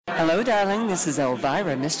Hello, darling. This is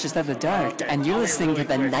Elvira, Mistress of the Dark, and you're listening to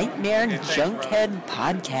the Nightmare Junkhead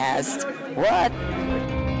Podcast. What?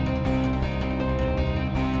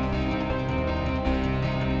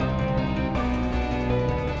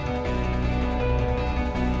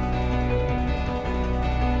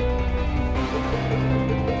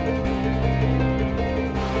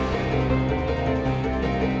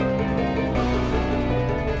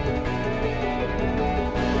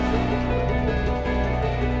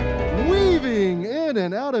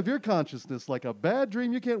 And out of your consciousness like a bad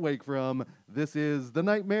dream you can't wake from, this is the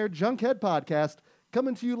Nightmare Junkhead Podcast,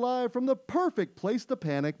 coming to you live from the perfect place to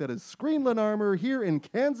panic that is Screenland Armor here in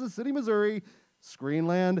Kansas City, Missouri.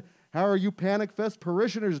 Screenland, how are you Panic Fest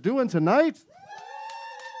parishioners doing tonight?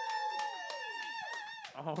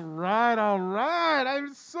 All right.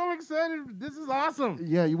 I'm so excited. This is awesome.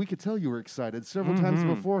 Yeah, we could tell you were excited several times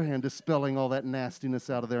beforehand, dispelling all that nastiness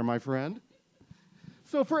out of there, my friend.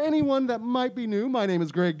 So for anyone that might be new, my name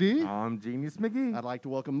is Greg D. I'm Genius McGee. I'd like to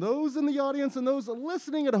welcome those in the audience and those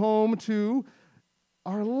listening at home to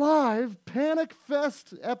our live Panic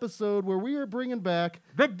Fest episode where we are bringing back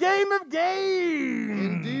the Game of Games.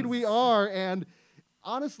 Indeed we are. And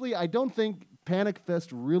honestly, I don't think Panic Fest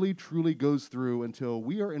really truly goes through until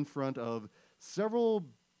we are in front of several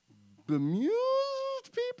bemused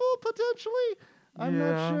people, potentially. I'm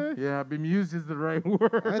not sure. Yeah, bemused is the right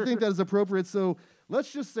word. I think that is appropriate. So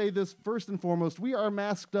let's just say this first and foremost. We are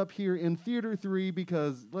masked up here in Theater 3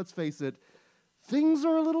 because, let's face it, things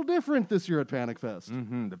are a little different this year at Panic Fest.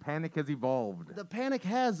 The panic has evolved. The panic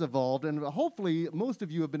has evolved, and hopefully most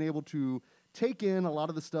of you have been able to take in a lot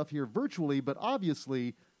of the stuff here virtually, but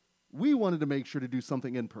obviously we wanted to make sure to do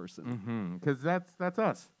something in person. Because that's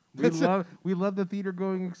us. We love the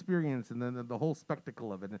theater-going experience and then the whole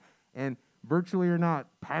spectacle of it. And virtually or not,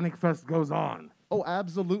 Panic Fest goes on. Oh,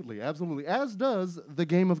 absolutely. As does the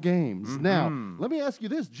Game of Games. Now, let me ask you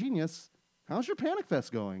this, Genius. How's your Panic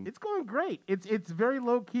Fest going? It's going great. It's very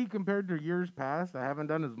low-key compared to years past. I haven't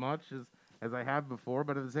done as much as I have before,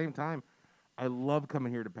 but at the same time, I love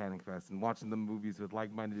coming here to Panic Fest and watching the movies with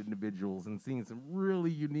like-minded individuals and seeing some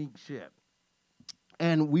really unique shit.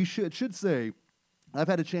 And we should say, I've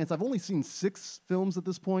had a chance. I've only seen 6 films at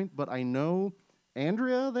this point, but I know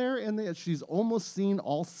Andrea there, and she's almost seen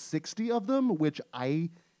all 60 of them, which I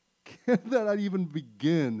cannot even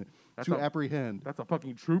begin to apprehend. That's a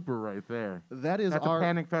fucking trooper right there. That's a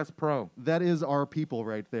Panic Fest pro. That is our people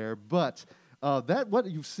right there. But what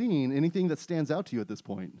you've seen, anything that stands out to you at this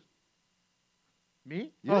point?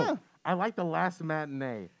 Me? Yeah. Oh, I like The Last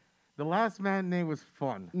Matinee. The Last Matinee was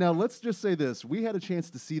fun. Now, let's just say this. We had a chance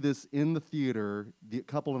to see this in the theater a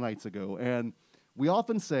couple of nights ago, and we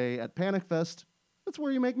often say at Panic Fest, that's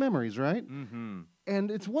where you make memories, right?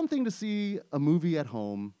 And it's one thing to see a movie at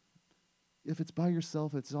home. If it's by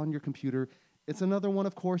yourself, it's on your computer. It's another one,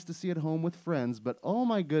 of course, to see at home with friends. But, oh,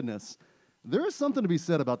 my goodness, there is something to be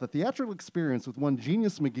said about the theatrical experience with one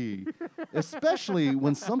Genius McGee, especially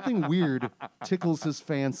when something weird tickles his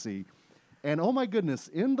fancy. And, oh, my goodness,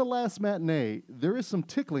 in The Last Matinee, there is some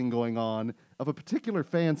tickling going on of a particular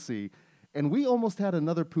fancy. And we almost had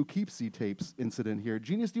another Poughkeepsie tapes incident here.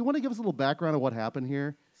 Genius, do you want to give us a little background of what happened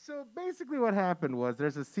here? So basically what happened was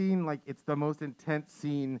there's a scene, like it's the most intense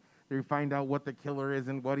scene. They find out what the killer is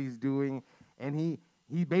and what he's doing. And he's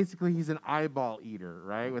an eyeball eater,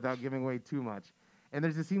 right, without giving away too much. And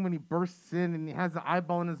there's a scene when he bursts in and he has the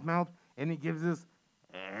eyeball in his mouth and he gives this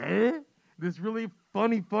really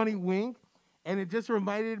funny wink. And it just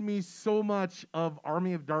reminded me so much of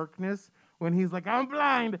Army of Darkness, when he's like, I'm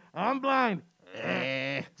blind.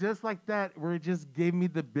 Just like that, where it just gave me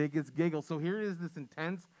the biggest giggle. So here is this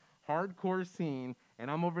intense, hardcore scene, and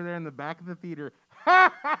I'm over there in the back of the theater,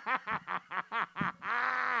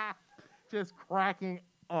 just cracking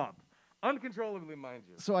up. Uncontrollably, mind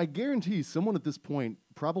you. So I guarantee someone at this point,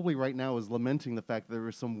 probably right now, is lamenting the fact that there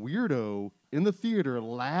was some weirdo in the theater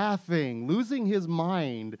laughing, losing his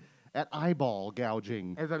mind at eyeball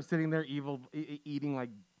gouging. As I'm sitting there eating like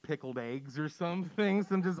pickled eggs or something,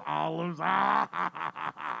 some just olives.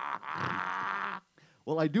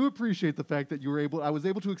 Well, I do appreciate the fact that I was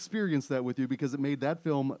able to experience that with you because it made that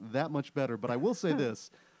film that much better. But I will say this,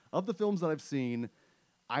 of the films that I've seen,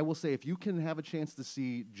 I will say if you can have a chance to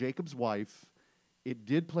see Jacob's Wife, it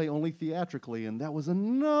did play only theatrically, and that was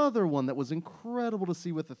another one that was incredible to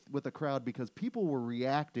see with the crowd because people were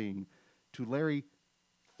reacting to Larry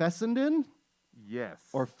Fessenden? Yes.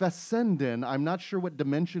 Or Fessenden. I'm not sure what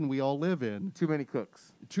dimension we all live in. Too many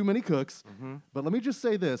cooks. But let me just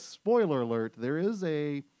say this. Spoiler alert. There is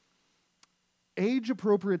a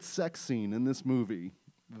age-appropriate sex scene in this movie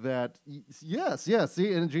that, yes.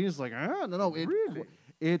 See, and Gina's like, no. Really?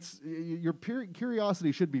 Your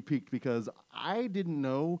curiosity should be piqued because I didn't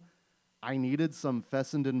know I needed some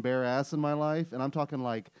Fessenden bare ass in my life, and I'm talking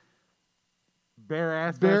like Bare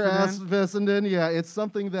ass Fessenden. Yeah, it's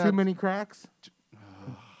something that Too many cracks?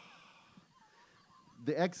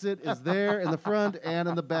 the exit is there in the front and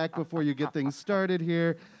in the back before you get things started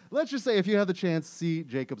here. Let's just say if you have the chance, see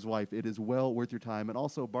Jacob's Wife. It is well worth your time. And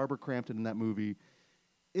also Barbara Crampton in that movie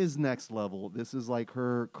is next level. This is like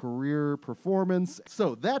her career performance.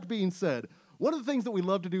 So that being said, one of the things that we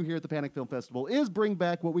love to do here at the Panic Film Festival is bring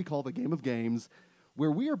back what we call the Game of Games,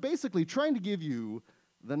 where we are basically trying to give you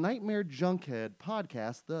the Nightmare Junkhead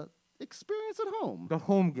podcast, the experience at home. The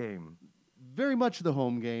home game. Very much the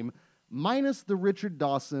home game, minus the Richard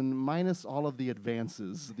Dawson, minus all of the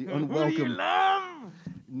advances, the unwelcome. Who do you love?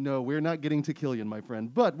 No, we're not getting to Killian, my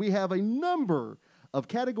friend. But we have a number of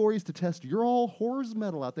categories to test your all horrors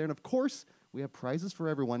metal out there. And of course, we have prizes for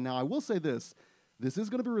everyone. Now, I will say this. This is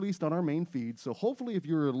going to be released on our main feed. So hopefully, if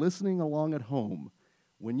you're listening along at home,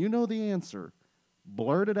 when you know the answer,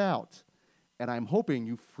 blurt it out. And I'm hoping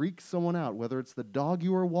you freak someone out, whether it's the dog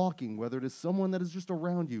you are walking, whether it is someone that is just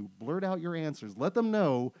around you. Blurt out your answers. Let them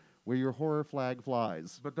know where your horror flag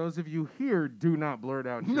flies. But those of you here, do not blurt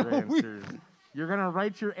out your answers. You're going to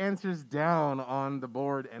write your answers down on the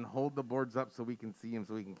board and hold the boards up so we can see them,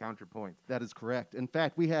 so we can count your points. That is correct. In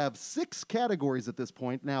fact, we have 6 categories at this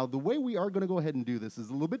point. Now, the way we are going to go ahead and do this is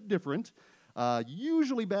a little bit different.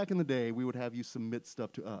 Usually back in the day, we would have you submit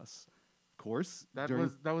stuff to us. Of course. That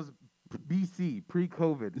was BC,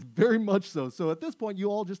 pre-COVID. Very much so. So at this point, you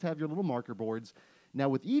all just have your little marker boards. Now,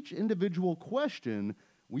 with each individual question,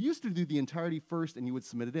 we used to do the entirety first, and you would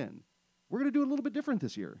submit it in. We're going to do it a little bit different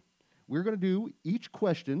this year. We're going to do each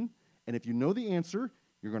question, and if you know the answer,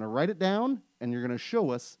 you're going to write it down, and you're going to show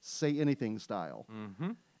us Say Anything style.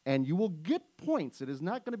 Mm-hmm. And you will get points. It is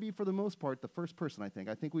not going to be, for the most part, the first person, I think.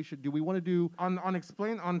 I think we should do, we want to do...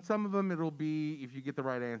 On some of them, it'll be if you get the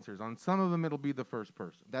right answers. On some of them, it'll be the first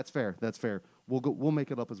person. That's fair. That's fair. We'll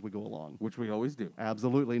make it up as we go along. Which we always do.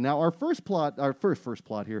 Absolutely. Now, our first plot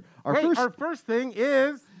here. Our first thing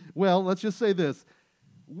is... Well, let's just say this.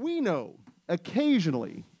 We know,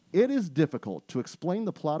 occasionally, it is difficult to explain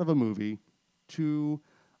the plot of a movie to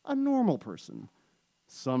a normal person.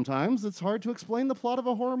 Sometimes it's hard to explain the plot of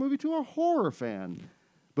a horror movie to a horror fan.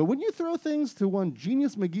 But when you throw things to one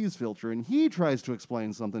Genius McGee's filter and he tries to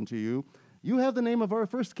explain something to you, you have the name of our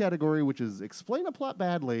first category, which is Explain a Plot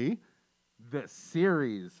Badly. The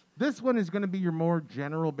series. This one is going to be your more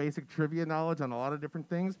general basic trivia knowledge on a lot of different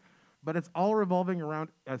things, but it's all revolving around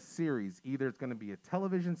a series. Either it's going to be a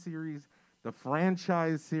television series, the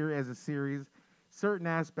franchise series as a series, certain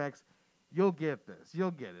aspects. You'll get this.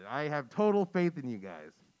 You'll get it. I have total faith in you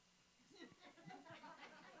guys.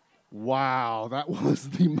 Wow, that was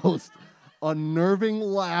the most unnerving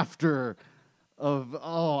laughter of,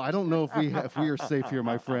 I don't know if we are safe here,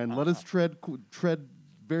 my friend. Let us tread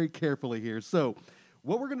very carefully here. So,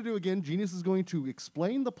 what we're going to do again, Genius is going to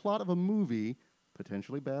explain the plot of a movie,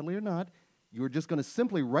 potentially badly or not. You're just going to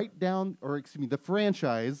simply write down, the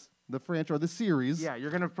franchise, or the series. Yeah,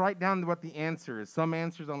 you're going to write down what the answer is. Some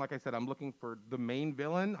answers, like I said, I'm looking for the main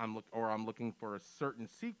villain, I'm looking for a certain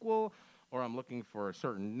sequel, or I'm looking for a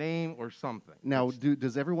certain name or something. Now,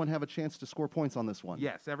 does everyone have a chance to score points on this one?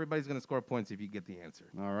 Yes, everybody's going to score points if you get the answer.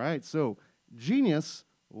 All right, so, Genius,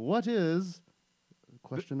 what is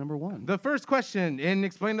question number 1? The first question in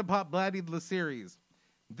Explain the Plot Badly, the series.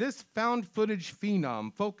 This found footage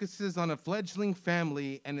phenom focuses on a fledgling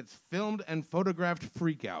family and its filmed and photographed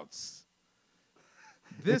freakouts.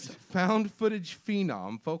 This found footage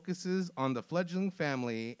phenom focuses on the fledgling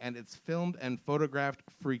family and its filmed and photographed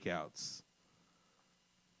freakouts.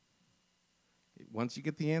 Once you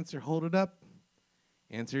get the answer, hold it up.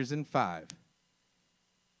 Answers in 5.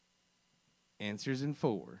 Answers in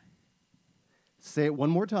 4. Say it one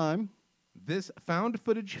more time. This found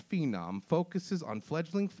footage phenom focuses on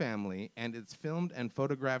fledgling family and its filmed and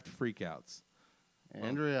photographed freakouts.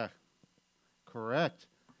 Andrea, correct.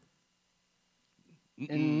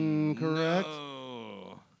 Incorrect.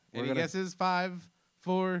 No. Any guesses? 5,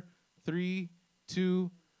 4, 3,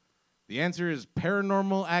 2. The answer is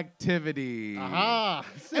Paranormal Activity. Aha!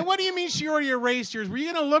 And what do you mean she already erased yours? Were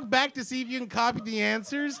you going to look back to see if you can copy the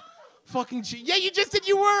answers? Fucking shit. Yeah, you just said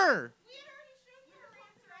you were.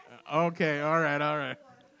 Okay, all right.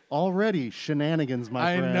 Already shenanigans,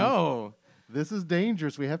 my friend. I know. This is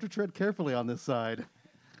dangerous. We have to tread carefully on this side.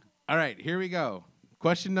 All right, here we go.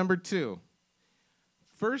 Question number 2.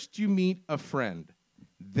 First you meet a friend.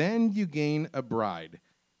 Then you gain a bride.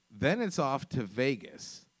 Then it's off to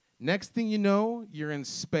Vegas. Next thing you know, you're in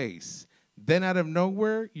space. Then out of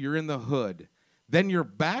nowhere, you're in the hood. Then you're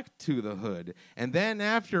back to the hood. And then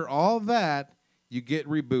after all that, you get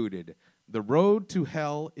rebooted. The road to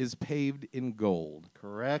hell is paved in gold.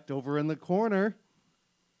 Correct. Over in the corner.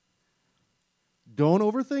 Don't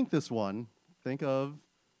overthink this one. Think of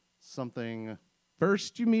something.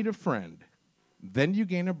 First you meet a friend. Then you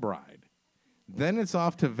gain a bride. Then it's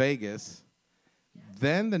off to Vegas.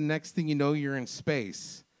 Then the next thing you know, you're in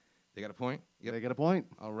space. They got a point? They get a point.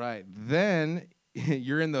 All right. Then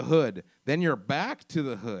you're in the hood. Then you're back to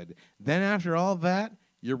the hood. Then after all that,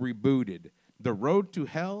 you're rebooted. The road to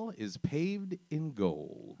hell is paved in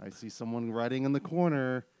gold. I see someone writing in the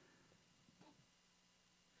corner.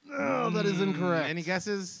 Oh, that is incorrect. Any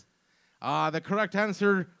guesses? The correct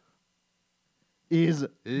answer is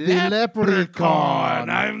the leprechaun.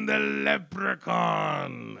 I'm the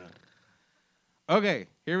leprechaun. Okay,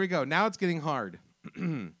 here we go. Now it's getting hard.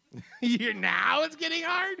 Now it's getting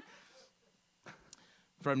hard?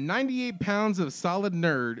 From 98 pounds of solid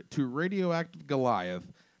nerd to radioactive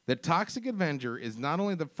Goliath, the Toxic Avenger is not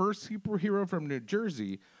only the first superhero from New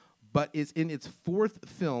Jersey, but is in its fourth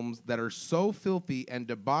films that are so filthy and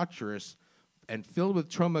debaucherous and filled with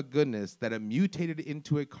trauma goodness that it mutated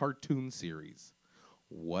into a cartoon series.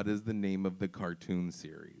 What is the name of the cartoon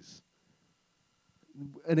series?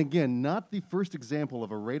 And again, not the first example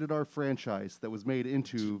of a rated R franchise that was made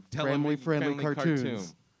into family-friendly cartoons. Cartoon.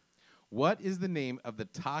 What is the name of the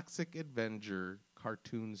Toxic Avenger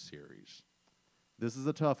cartoon series? This is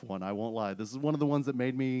a tough one, I won't lie. This is one of the ones that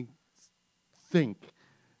made me think,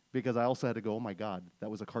 because I also had to go, oh my God, that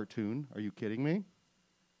was a cartoon? Are you kidding me?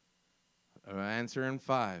 Answer in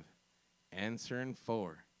 5. Answer in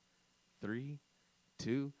 4. 3,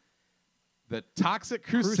 2. The Toxic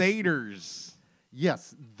Crusaders.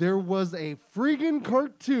 Yes, there was a friggin'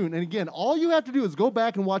 cartoon. And again, all you have to do is go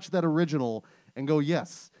back and watch that original and go,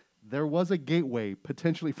 yes, there was a gateway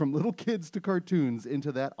potentially from little kids to cartoons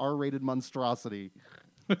into that R-rated monstrosity.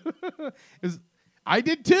 I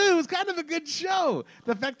did too. It was kind of a good show.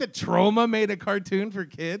 The fact that Troma made a cartoon for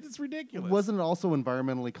kids, it's ridiculous. Wasn't it also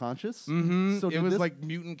environmentally conscious? Mm-hmm. So it was like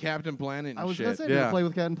Mutant Captain Planet and I was shit. going to say, did it play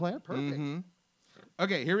with Captain Planet? Perfect. Mm-hmm.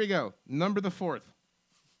 Okay, here we go. Number the 4th.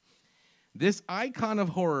 This icon of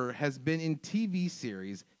horror has been in TV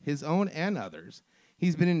series, his own and others.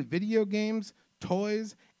 He's been in video games,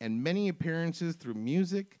 toys, and many appearances through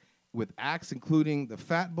music with acts including the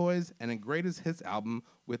Fat Boys and a greatest hits album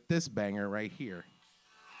with this banger right here.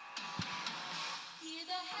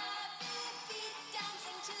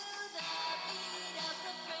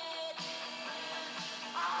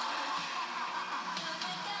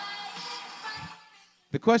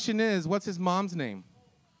 The question is, what's his mom's name?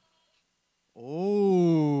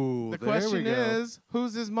 Oh, the question is,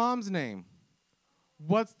 who's his mom's name?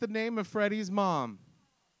 What's the name of Freddie's mom?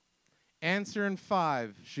 Answer in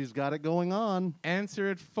 5. She's got it going on. Answer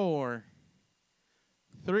at 4.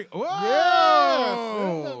 3. Whoa! Yes!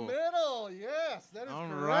 In the middle. Yes, that is all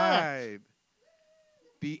correct. Right.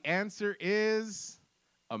 The answer is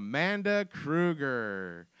Amanda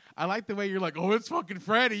Kruger. I like the way you're like, oh, it's fucking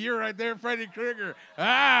Freddy. You're right there, Freddy Krueger.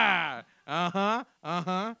 Ah! Uh-huh.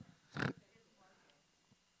 Uh-huh.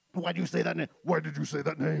 Why do you say that name? Why did you say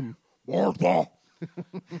that name? Martha.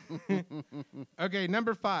 Okay,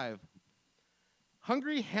 number 5.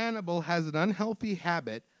 Hungry Hannibal has an unhealthy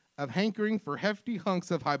habit of hankering for hefty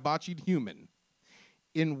hunks of hibachied human.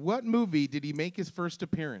 In what movie did he make his first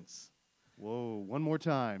appearance? Whoa, one more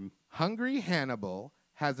time. Hungry Hannibal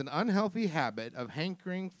has an unhealthy habit of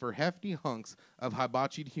hankering for hefty hunks of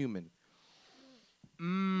hibachied human.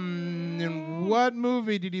 In what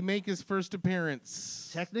movie did he make his first appearance?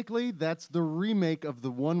 Technically, that's the remake of the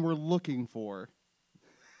one we're looking for.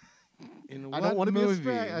 In I what don't want to movie? be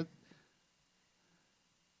a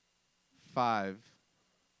 5,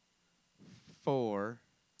 4.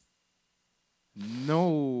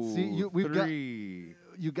 No. See, we've 3.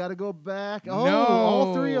 You got to go back. No. Oh,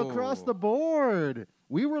 all 3 across the board.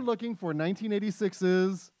 We were looking for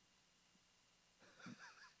 1986's.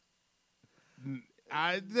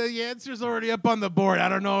 The answer's already up on the board. I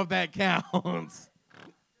don't know if that counts.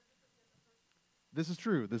 This is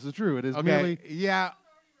true. This is true. It is Okay. merely. Yeah.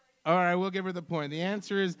 All right, we'll give her the point. The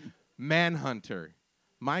answer is Manhunter.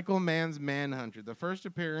 Michael Mann's Manhunter, the first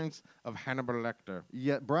appearance of Hannibal Lecter.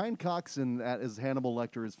 Yet Brian Cox as Hannibal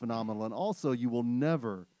Lecter is phenomenal. And also, you will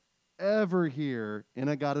never, ever hear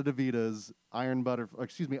In-A-Gadda-Da-Vida's Iron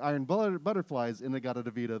Butterflies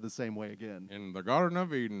In-A-Gadda-Da-Vida the same way again. In the Garden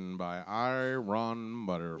of Eden by Iron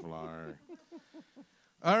Butterfly.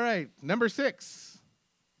 All right, number 6.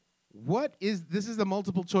 This is the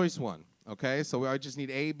multiple choice one, okay? So I just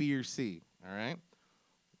need A, B, or C, all right?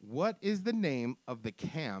 What is the name of the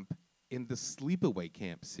camp in the Sleepaway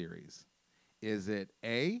Camp series? Is it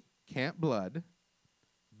A, Camp Blood,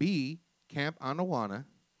 B, Camp Anawana,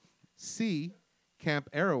 C, Camp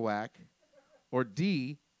Arawak, or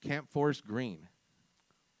D, Camp Forest Green?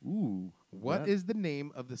 Ooh. What is the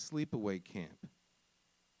name of the Sleepaway Camp?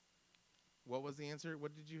 What was the answer?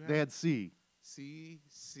 What did you have? They had C. C,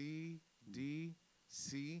 C, D,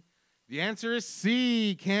 C. The answer is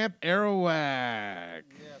C, Camp Arawak.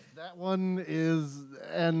 Yes, that one is,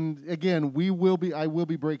 and again, I will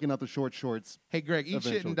be breaking out the short shorts. Hey, Greg, eat shit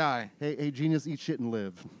Eventually. and die. Hey, genius, eat shit and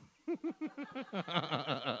live.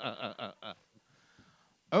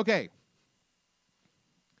 Okay.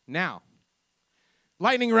 Now,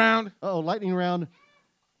 lightning round. Oh, lightning round.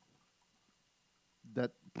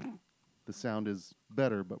 That the sound is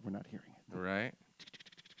better, but we're not hearing it. Right.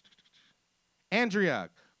 Andrea,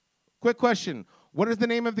 quick question. What is the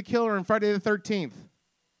name of the killer on Friday the 13th?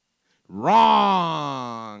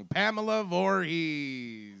 Wrong. Pamela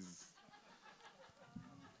Voorhees.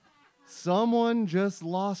 Someone just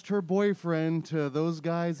lost her boyfriend to those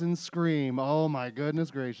guys in Scream. Oh my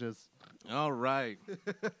goodness gracious. All right.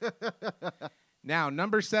 Now,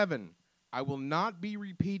 number 7. I will not be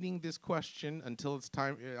repeating this question until it's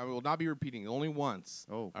time. I will not be repeating it, only once.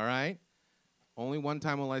 Oh. All right? Only one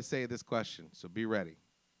time will I say this question, so be ready.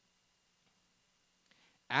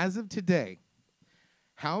 As of today,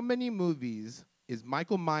 how many movies is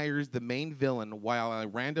Michael Myers the main villain while I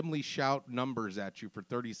randomly shout numbers at you for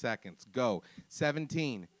 30 seconds? Go.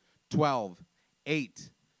 17, 12, 8,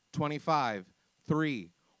 25, 3,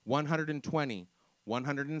 120,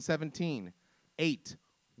 117, 8,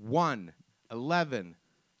 1, 11,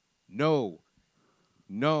 no,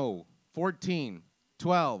 14,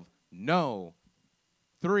 12, no,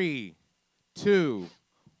 3, 2,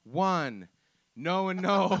 1, no and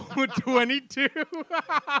no, 22.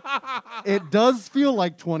 It does feel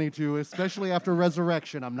like 22, especially after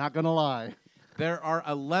Resurrection. I'm not going to lie. There are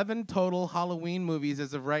 11 total Halloween movies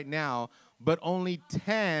as of right now, but only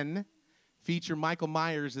 10 feature Michael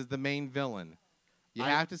Myers as the main villain. You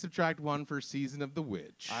have to subtract 1 for Season of the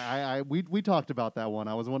Witch. We talked about that one.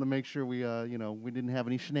 I was want to make sure we didn't have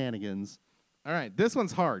any shenanigans. All right, this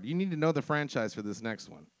one's hard. You need to know the franchise for this next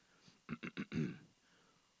one.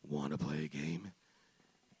 Want to play a game?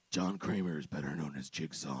 John Kramer is better known as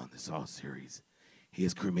Jigsaw in the Saw series. He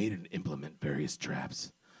has cremated and implemented various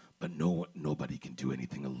traps, but nobody can do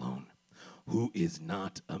anything alone. Who is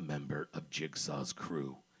not a member of Jigsaw's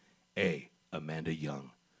crew? A, Amanda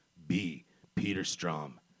Young. B, Peter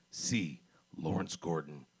Strahm. C, Lawrence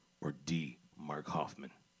Gordon. Or D, Mark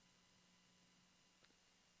Hoffman.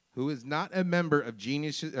 Who is not a member of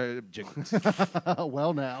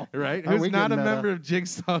Well, now. Right? Are we Who's not a getting member of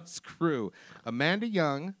Jigsaw's crew? Amanda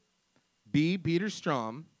Young, B, Peter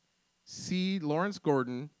Strahm, C, Lawrence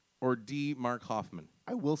Gordon, or D, Mark Hoffman?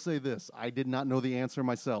 I will say this. I did not know the answer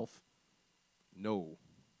myself. No.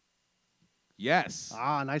 Yes.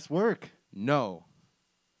 Ah, nice work. No.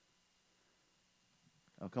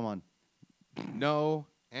 Oh, come on. No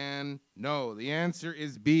and no. The answer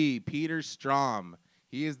is B, Peter Strahm.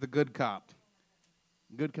 He is the good cop.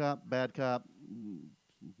 Good cop, bad cop,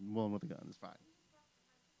 one with a gun is fine.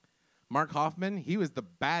 Mark Hoffman, he was the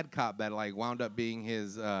bad cop that wound up being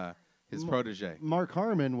his protege. Mark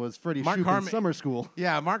Harmon was Freddie Mark Shoup in Harmon- Summer School.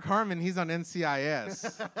 Yeah, Mark Harmon, he's on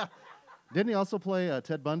NCIS. Didn't he also play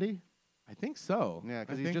Ted Bundy? I think so. Yeah,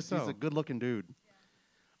 because I think he's so. a good-looking dude.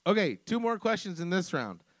 Okay, 2 more questions in this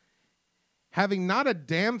round. Having not a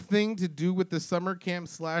damn thing to do with the summer camp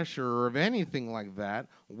slasher or of anything like that,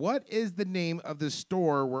 what is the name of the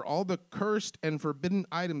store where all the cursed and forbidden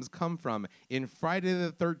items come from in Friday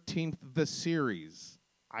the 13th, the series?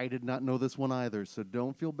 I did not know this one either, so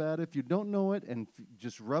don't feel bad if you don't know it, and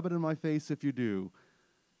just rub it in my face if you do.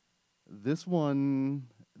 This one,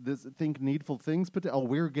 think Needful Things, but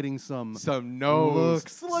we're getting some no's.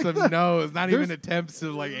 looks like Some that. no's, not even There's- attempts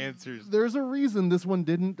of answers. There's a reason this one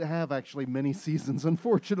didn't have actually many seasons,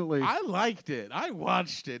 unfortunately. I liked it. I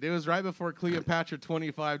watched it. It was right before Cleopatra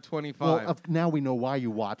 2525. Well, now we know why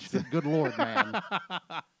you watched it. Good Lord, man.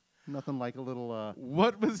 Nothing like a little...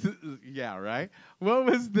 What was What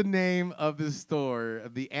was the name of the store,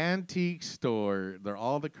 of the antique store where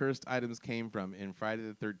all the cursed items came from in Friday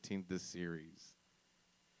the 13th, this series?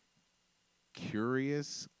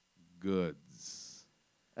 Curious Goods.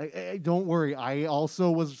 Don't worry. I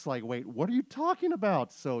also was just like, wait, what are you talking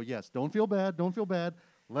about? So, yes, don't feel bad. Don't feel bad.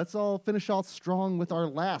 Let's all finish off strong with our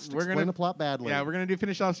last. Explain the plot badly. Yeah, we're going to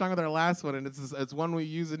finish off strong with our last one, and it's one we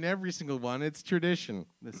use in every single one. It's tradition.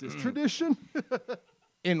 This is tradition.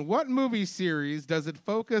 In what movie series does it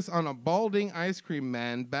focus on a balding ice cream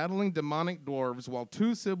man battling demonic dwarves while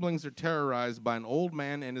two siblings are terrorized by an old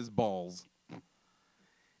man and his balls?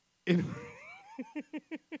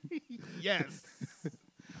 Yes.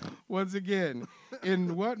 Once again,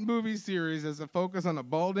 in what movie series does it focus on a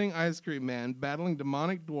balding ice cream man battling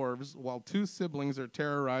demonic dwarves while two siblings are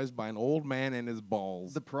terrorized by an old man and his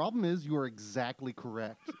balls? The problem is you are exactly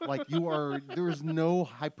correct. Like there is no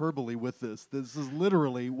hyperbole with this. This is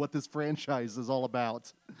literally what this franchise is all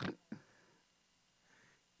about.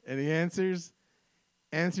 Any answers?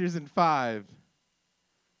 Answers in 5.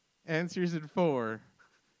 Answers in 4.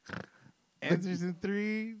 Answers in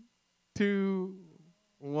 3, 2,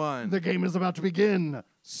 1. The game is about to begin.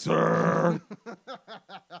 Sir,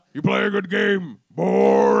 you play a good game,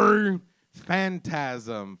 boy.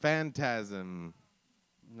 Phantasm. That's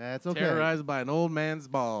okay. Terrorized by an old man's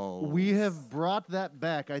balls. We have brought that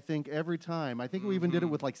back, I think, every time. I think we even did it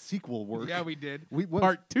with like sequel work. Yeah, we did.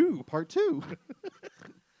 Part 2. Part 2.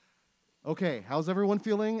 Okay, how's everyone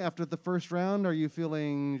feeling after the first round? Are you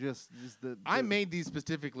feeling just the I made these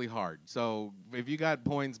specifically hard, so if you got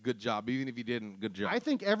points, good job. Even if you didn't, good job. I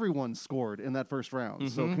think everyone scored in that first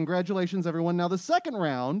round. So congratulations, everyone. Now, the second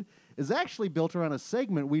round is actually built around a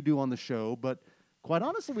segment we do on the show, but quite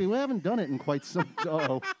honestly, we haven't done it in quite some...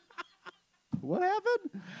 Uh-oh. What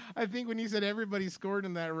happened? I think when you said everybody scored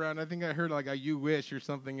in that round, I think I heard like a you wish or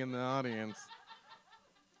something in the audience.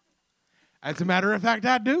 As a matter of fact,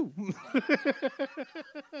 I do.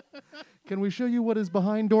 Can we show you what is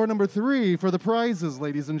behind door number 3 for the prizes,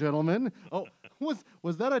 ladies and gentlemen? Oh,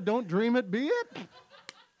 was that a don't dream it, be it?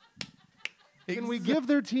 Can we give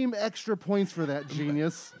their team extra points for that,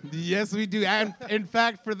 genius? Yes, we do. And in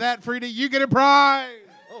fact, for that, Frida, you get a prize.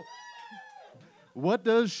 Oh. What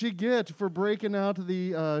does she get for breaking out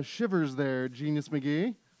the shivers there, Genius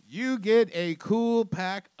McGee? You get a cool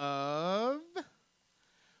pack of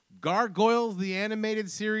Gargoyles, the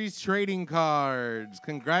animated series trading cards.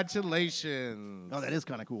 Congratulations. Oh, that is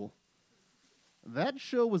kind of cool. That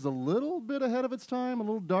show was a little bit ahead of its time, a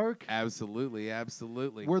little dark. Absolutely.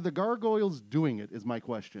 Were the Gargoyles doing it, is my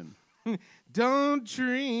question. Don't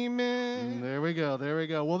dream it. There we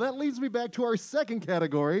go. Well, that leads me back to our second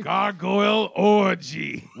category. Gargoyle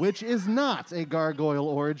orgy. Which is not a gargoyle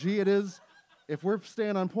orgy. It is, if we're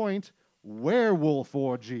staying on point, werewolf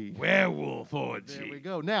orgy. Werewolf orgy. There we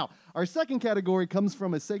go. Now, our second category comes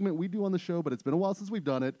from a segment we do on the show, but it's been a while since we've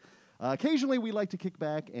done it. Occasionally, we like to kick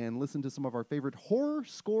back and listen to some of our favorite horror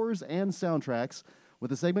scores and soundtracks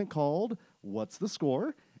with a segment called What's the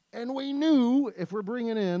Score? And we knew if we're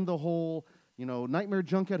bringing in the whole, Nightmare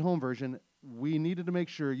Junkhead home version, we needed to make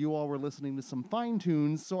sure you all were listening to some fine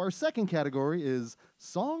tunes. So our second category is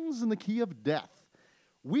Songs in the Key of Death.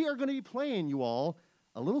 We are going to be playing you all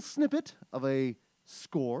a little snippet of a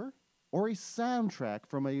score or a soundtrack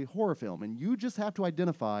from a horror film, and you just have to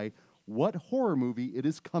identify what horror movie it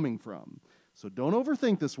is coming from. So don't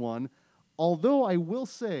overthink this one, although I will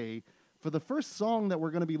say, for the first song that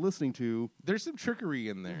we're going to be listening to, there's some trickery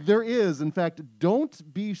in there. There is. In fact,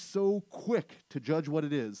 don't be so quick to judge what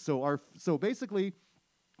it is. So basically,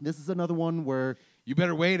 this is another one where... You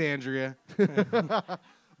better wait, Andrea.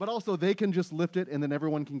 But also, they can just lift it, and then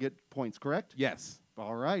everyone can get points, correct? Yes.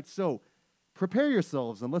 All right, so prepare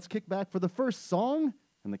yourselves, and let's kick back for the first song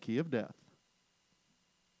in the Key of Death.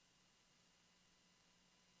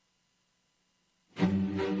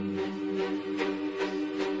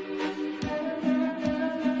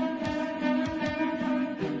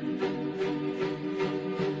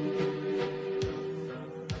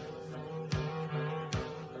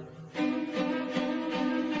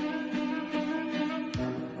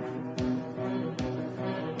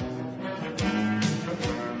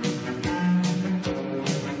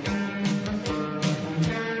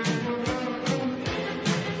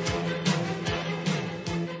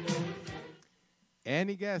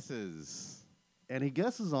 Any guesses? Any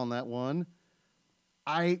guesses on that one?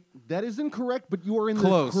 That is incorrect, but you are in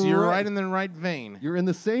close. the You're right in the right vein. You're in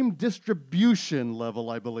the same distribution level,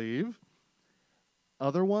 I believe.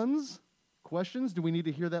 Other ones? Questions? Do we need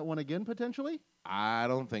to hear that one again, potentially? I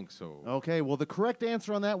don't think so. Okay, well, the correct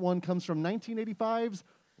answer on that one comes from 1985's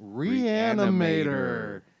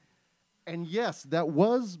Reanimator. And yes, that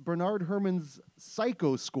was Bernard Herrmann's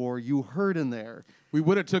Psycho score you heard in there. We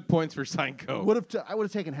would have took points for Psycho. I would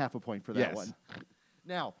have taken half a point for that one.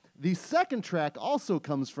 Now, the second track also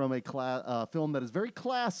comes from a film that is very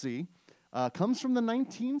classy. Comes from the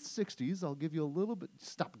 1960s. I'll give you a little bit.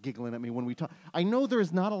 Stop giggling at me when we talk. I know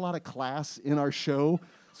there's not a lot of class in our show,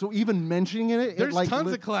 so even mentioning it, there's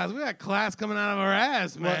tons of class. We got class coming out of our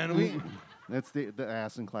ass, man. That's the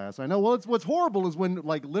ass in class. I know. Well, what's horrible is when,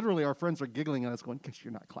 like, literally our friends are giggling at us going, "Guess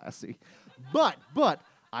you're not classy." But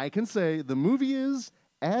I can say the movie is,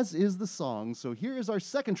 as is the song. So here is our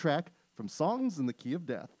second track from Songs in the Key of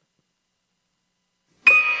Death.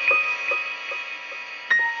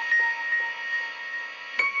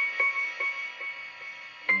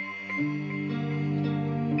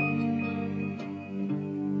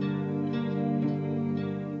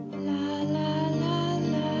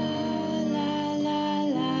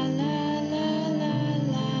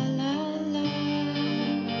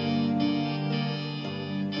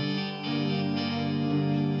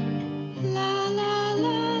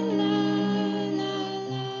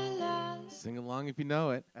 Sing along if you know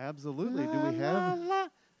it. Absolutely. Do we have?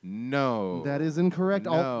 No. That is incorrect.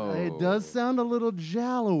 No. It does sound a little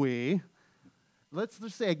jallowy. Let's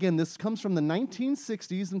just say again, this comes from the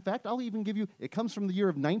 1960s. In fact, I'll even give you, it comes from the year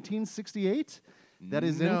of 1968. That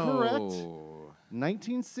is incorrect.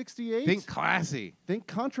 1968. Think classy. Think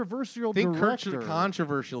controversial Think director.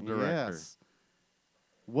 controversial director. Yes.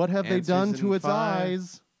 What have they Answers done in to its 5,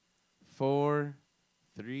 eyes? 4,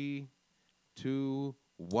 3, 2,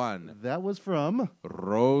 1. That was from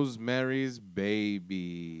Rosemary's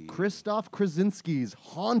Baby. Krzysztof Krasinski's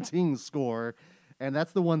haunting score, and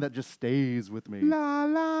that's the one that just stays with me. La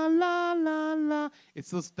la la la la.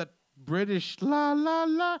 It's that British la la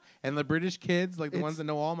la, and the British kids, like the ones that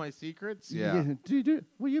know all my secrets. Yeah.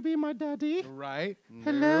 Will you be my daddy? Right. No.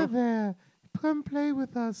 Hello there. Come play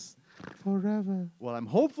with us forever. Well,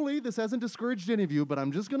 hopefully this hasn't discouraged any of you, but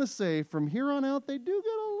I'm just going to say from here on out, they do get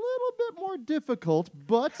a little bit more difficult,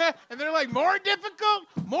 but... And they're like, more difficult?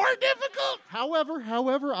 More difficult?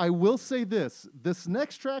 However, I will say this. This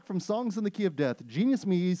next track from Songs in the Key of Death, Genius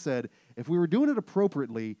Me said, if we were doing it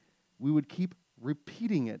appropriately, we would keep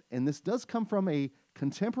repeating it. And this does come from a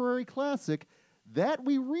contemporary classic that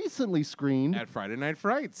we recently screened At Friday Night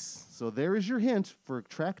Frights. So there is your hint for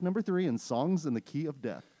track number 3 in Songs in the Key of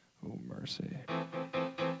Death. Oh, mercy.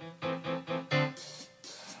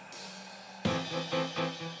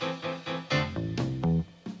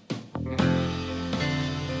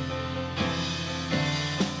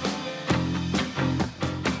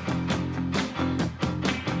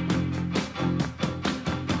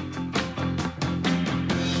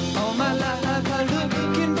 All my life I'm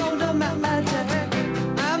looking for the magic.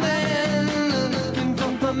 I'm looking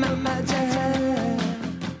for the magic.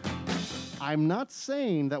 I'm not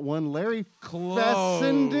saying that one Larry Close.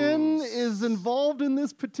 Fessenden is involved in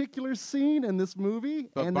this particular scene in this movie.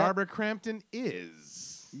 But and Barbara Crampton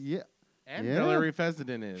is. yeah. And Yeah. Larry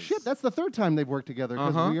Fessenden is. Shit, that's the third time they've worked together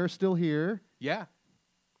because Uh-huh. we are still here. Yeah.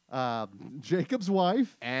 Jacob's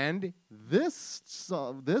wife. And This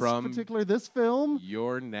From- film.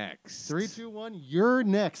 you're next. 3, 2, 1. You're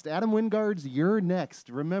next. Adam Wingard's You're Next.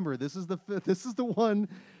 Remember, this is the one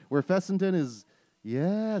where Fessenden is.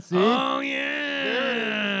 Yeah. See. Oh, yeah.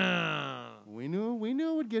 We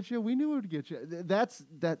knew it would get you. We knew it would get you. That's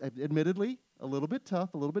admittedly a little bit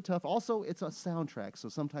tough. Also, it's a soundtrack, so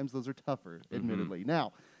sometimes those are tougher, admittedly.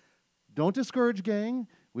 Now, don't discourage, gang.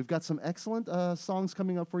 We've got some excellent songs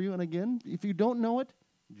coming up for you. And again, if you don't know it,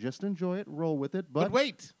 just enjoy it, roll with it. But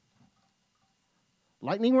wait.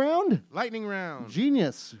 Lightning round? Lightning round.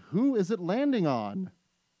 Genius. Who is it landing on?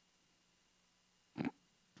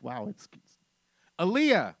 Wow, it's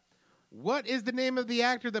Aaliyah. What is the name of the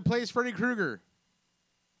actor that plays Freddy Krueger?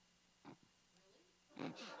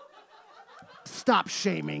 Stop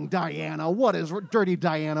shaming Diana. What is dirty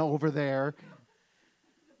Diana over there?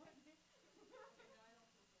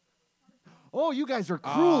 Oh, you guys are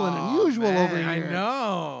cruel and unusual over here. I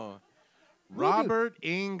know. Robert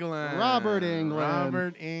England. Robert Englund.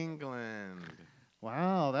 Robert England.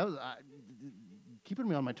 Wow, that was keeping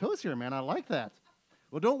me on my toes here, man. I like that.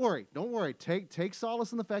 Well, don't worry. Take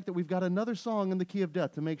solace in the fact that we've got another song in the Key of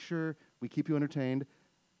Death to make sure we keep you entertained.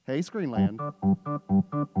 Hey, Screenland.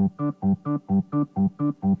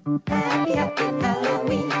 Happy, happy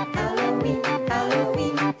Halloween, Halloween,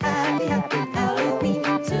 Halloween. Happy, happy Halloween,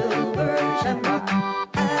 Silver Shamrock.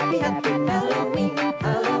 Happy, happy Halloween,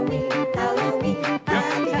 Halloween, Halloween.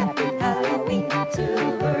 Happy, happy Halloween,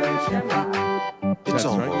 Silver Shamrock. It's That's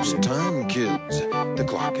right, almost kids. time, kids. The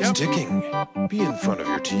clock is Yep. ticking. Be in front of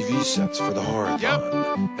your TV sets for the horror Yep.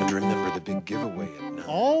 And remember the big giveaway at 9.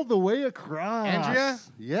 All the way across. Andrea?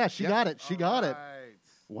 Yeah, she Yep. got it. She got it.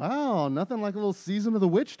 Wow, nothing like a little Season of the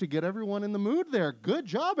Witch to get everyone in the mood there. Good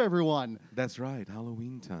job, everyone. That's right.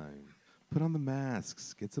 Halloween time. Put on the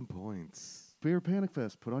masks. Get some points. Fear Panic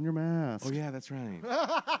Fest, put on your mask. Oh, yeah, that's right.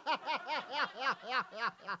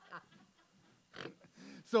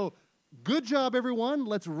 So Good job, everyone.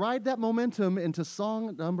 Let's ride that momentum into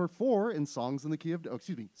song number 4 in Songs in the Key of... Oh,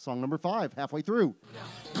 excuse me, song number 5, halfway through.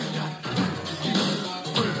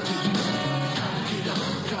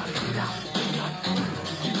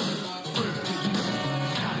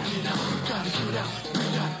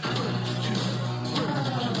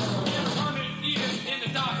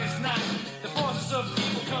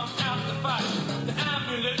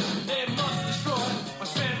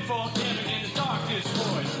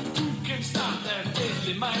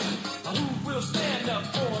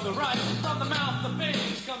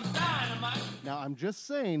 Now, I'm just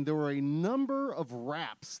saying there were a number of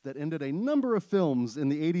raps that ended a number of films in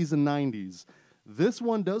the 80s and 90s. This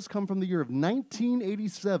one does come from the year of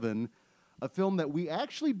 1987, a film that we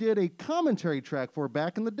actually did a commentary track for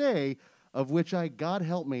back in the day, of which God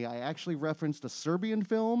help me, I actually referenced a Serbian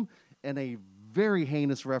film and a very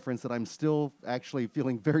heinous reference that I'm still actually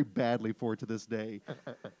feeling very badly for to this day.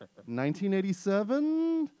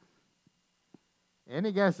 1987?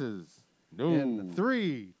 Any guesses? No. In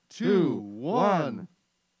 3, 2, 1.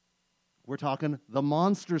 We're talking The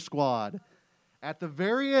Monster Squad. At the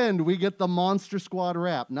very end, we get the Monster Squad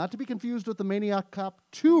rap, not to be confused with the Maniac Cop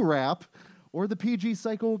 2 rap or the PG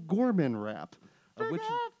Psycho Gorman rap,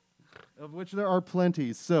 of which there are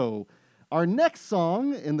plenty. So, our next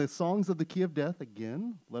song in the Songs of the Key of Death,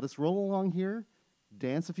 again, let us roll along here.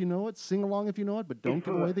 Dance if you know it, sing along if you know it, but don't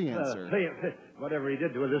give away the answer. Whatever he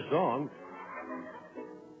did with this song.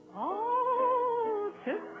 Oh,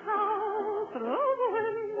 tiptoe through the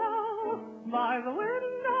window, by the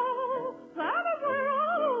window, that is where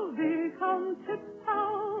I'll be. Come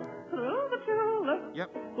tiptoe through the tulips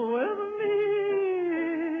with me.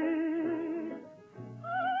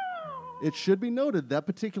 It should be noted that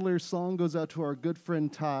particular song goes out to our good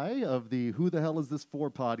friend Ty of the Who the Hell Is This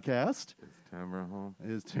For podcast. Is Tamara home?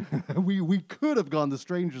 We could have gone the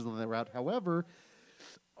Strangers on that route. However,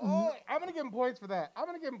 oh, I'm going to give him points for that. I'm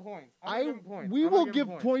going to give him points. We will give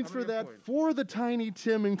points for that for the Tiny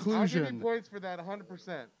Tim inclusion. I'll give you points for that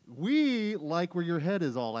 100%. We like where your head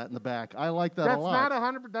is all at in the back. I like that a lot.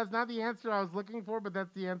 That's not the answer I was looking for, but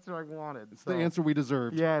that's the answer I wanted. It's the answer we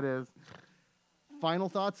deserved. Yeah, it is. Final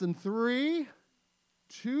thoughts in 3,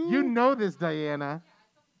 2. You know this, Diana.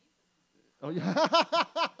 Oh yeah.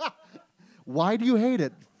 Why do you hate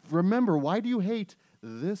it? Remember, why do you hate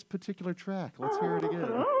this particular track? Let's hear it again. Through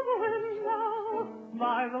the window,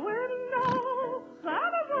 by the window,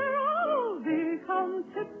 that is where I'll be. Come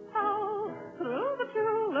tiptoe through the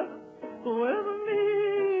tulips with me.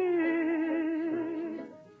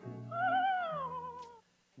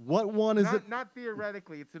 What one is it? Not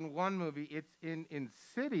theoretically. It's in one movie. It's in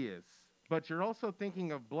Insidious. But you're also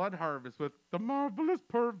thinking of Blood Harvest with the marvelous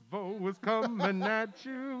Pervo is coming at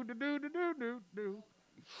you. Do-do-do-do-do-do.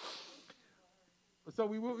 So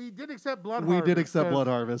we did accept Blood Harvest. We did accept Blood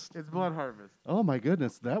Harvest. It's Blood Harvest. Oh my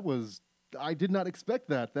goodness, I did not expect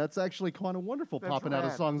that. That's actually kind of wonderful, popping out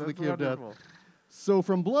of Songs of the Key of Death. So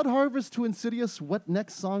from Blood Harvest to Insidious, what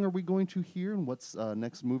next song are we going to hear, and what's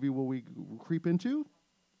next movie will we creep into?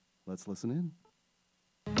 Let's listen in.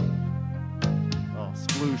 Oh,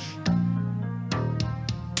 sploosh.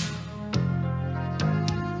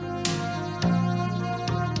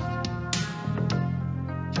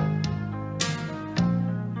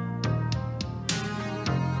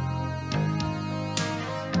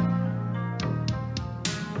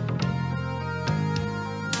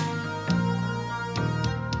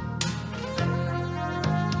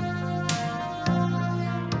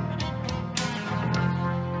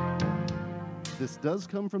 This does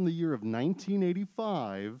come from the year of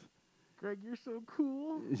 1985. Greg, you're so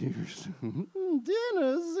cool. Dinner's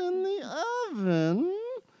in the oven.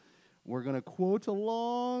 We're going to quote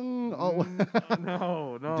along. Oh,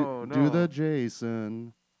 no. Do the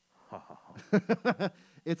Jason.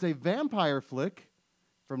 It's a vampire flick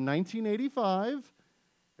from 1985.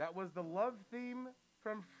 That was the love theme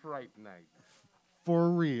from Fright Night. For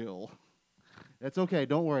real. It's okay.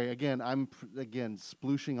 Don't worry. Again, I'm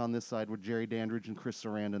splooshing on this side with Jerry Dandridge and Chris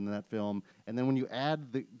Sarandon in that film. And then when you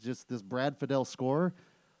add just this Brad Fiedel score,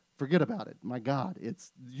 forget about it. My God,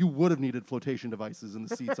 you would have needed flotation devices in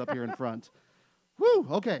the seats up here in front. Woo!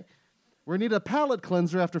 Okay. We're going to need a palate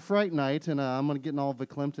cleanser after Fright Night, and I'm going to get all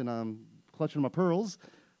verklempt and I'm clutching my pearls.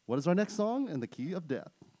 What is our next song? In the Key of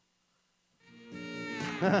Death.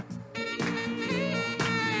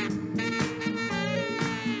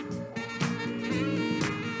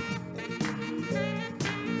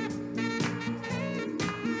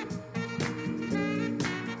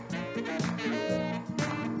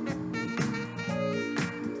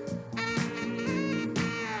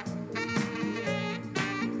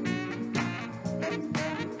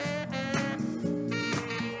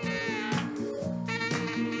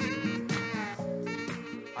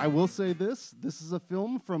 I will say this. This is a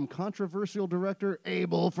film from controversial director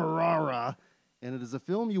Abel Ferrara, and it is a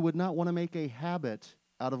film you would not want to make a habit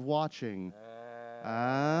out of watching.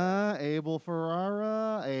 Abel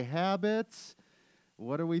Ferrara, a habit.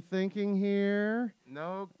 What are we thinking here?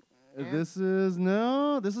 No. This is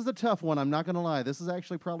a tough one. I'm not going to lie. This is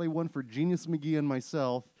actually probably one for Genius McGee and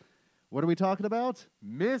myself. What are we talking about?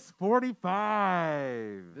 Miss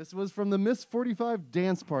 45. This was from the Miss 45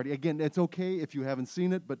 dance party. Again, it's okay if you haven't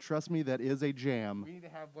seen it, but trust me, that is a jam. We need to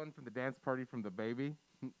have one from the dance party from the baby.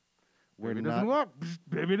 We're Baby not- doesn't walk.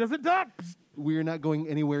 Baby doesn't talk. We're not going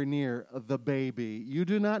anywhere near the baby. You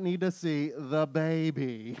do not need to see the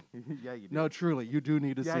baby. Yeah, you do. No, truly, you do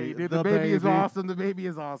need to Yeah, see you do. the The baby is awesome. The baby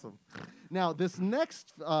is awesome. Now, this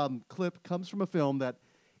next clip comes from a film that,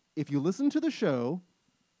 if you listen to the show,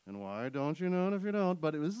 and why don't you know it if you don't,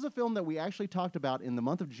 but this is a film that we actually talked about in the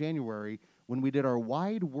month of January when we did our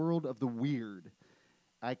Wide World of the Weird.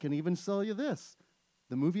 I can even tell you this.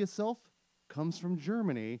 The movie itself comes from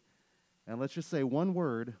Germany, and let's just say one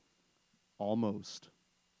word, almost.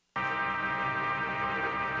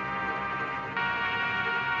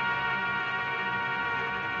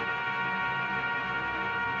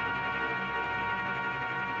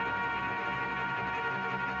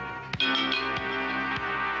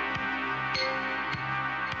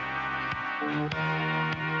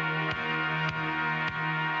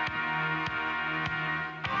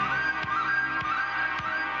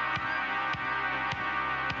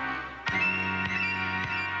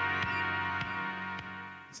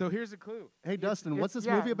 So here's a clue. Hey, Dustin, what's this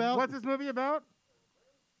Yeah, movie about? What's this movie about?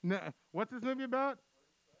 No, what's this movie about?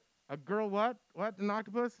 A girl what? What? An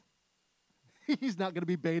octopus? He's not going to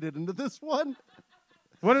be baited into this one.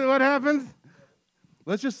 What happens?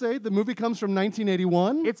 Let's just say the movie comes from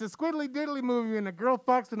 1981. It's a squiddly diddly movie and a girl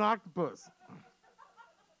fucks an octopus.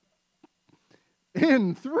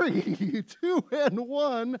 In 3, 2, and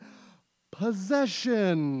 1,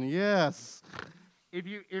 Possession. Yes.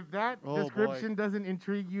 If that Oh, description doesn't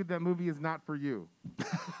intrigue you, that movie is not for you.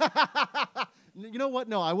 You know what?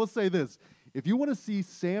 No, I will say this. If you want to see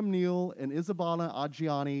Sam Neill and Isabella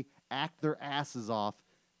Adjani act their asses off,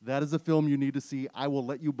 that is a film you need to see. I will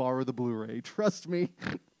let you borrow the Blu-ray. Trust me.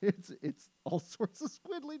 It's all sorts of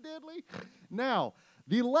squiddly diddly. Now,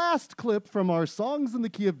 the last clip from our Songs in the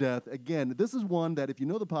Key of Death. Again, this is one that if you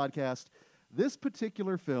know the podcast, this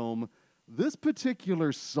particular film, this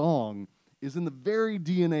particular song is in the very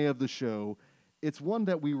DNA of the show. It's one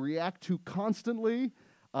that we react to constantly.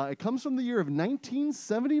 It comes from the year of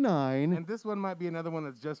 1979. And this one might be another one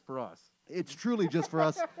that's just for us. It's truly just for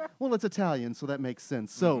us. Well, it's Italian, so that makes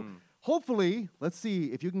sense. So hopefully, let's see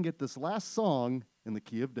if you can get this last song in the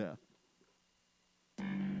key of death.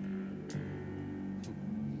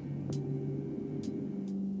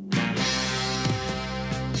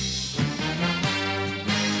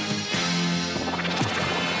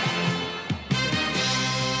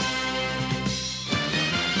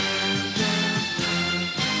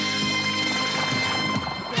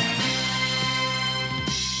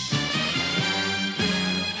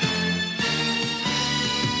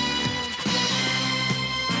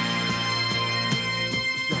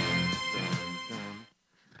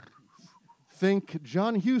 Think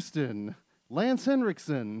John Huston, Lance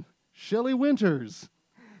Henriksen, Shelley Winters.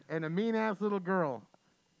 And a mean-ass little girl.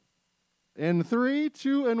 In 3,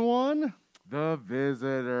 2, and 1. The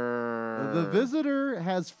Visitor. The Visitor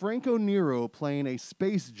has Franco Nero playing a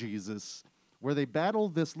space Jesus, where they battle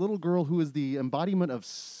this little girl who is the embodiment of,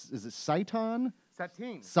 is it Satan?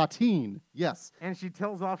 Satine. Satine, yes. And she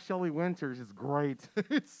tells off Shelley Winters. It's great.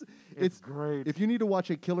 It's great. If you need to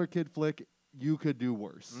watch a killer kid flick, you could do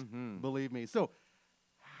worse. Believe me. So,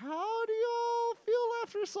 how do y'all feel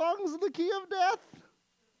after Songs in the Key of Death?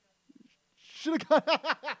 Should have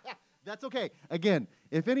got. That's okay. Again,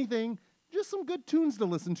 if anything, just some good tunes to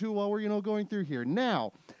listen to while we're going through here.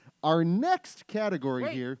 Now, our next category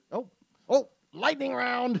Wait. here. Oh, lightning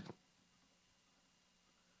round.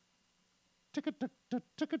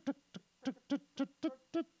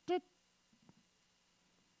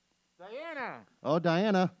 Diana. Oh,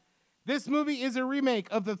 Diana. This movie is a remake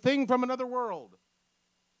of The Thing from Another World.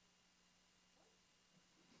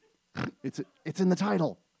 It's in the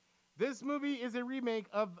title. This movie is a remake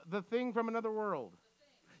of The Thing from Another World.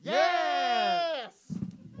 Yes!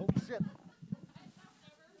 Oh, shit.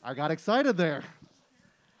 I got excited there.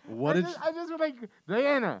 What did I just was like,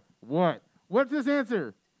 Diana, what? What's this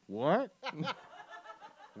answer? What?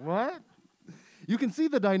 What? you can see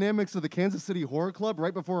the dynamics of the Kansas City Horror Club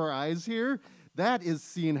right before our eyes here. That is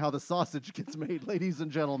seeing how the sausage gets made, ladies and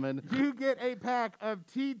gentlemen. You get a pack of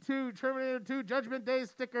T2 Terminator 2 Judgment Day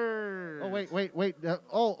stickers. Oh, wait.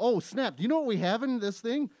 Snap. Do you know what we have in this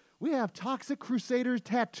thing? We have Toxic Crusader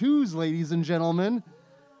tattoos, ladies and gentlemen.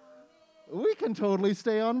 We can totally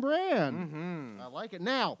stay on brand. I like it.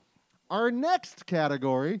 Now, our next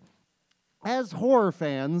category, as horror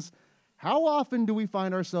fans, how often do we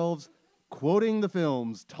find ourselves quoting the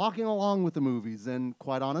films, talking along with the movies? And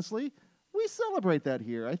quite honestly, we celebrate that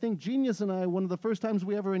here. I think Genius and I, one of the first times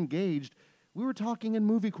we ever engaged, we were talking in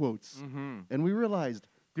movie quotes. And we realized...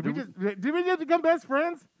 Did we just become best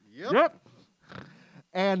friends? Yep.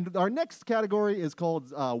 And our next category is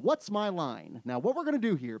called What's My Line? Now, what we're going to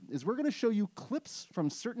do here is we're going to show you clips from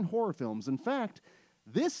certain horror films. In fact,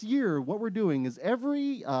 this year, what we're doing is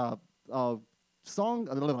every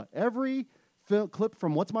clip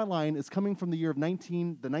from What's My Line is coming from the year of the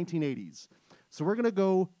 1980s. So we're going to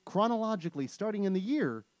go chronologically, starting in the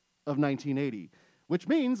year of 1980, which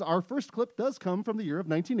means our first clip does come from the year of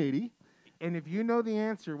 1980. And if you know the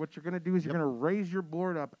answer, what you're going to do is you're going to raise your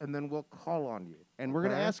board up, and then we'll call on you. And we're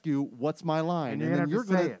going to ask you, what's my line? And then you're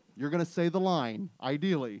going to say the line,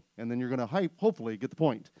 ideally, and then you're going to hopefully get the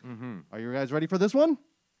point. Are you guys ready for this one?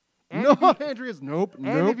 And No, Andrea's nope.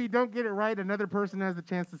 And if you don't get it right, another person has the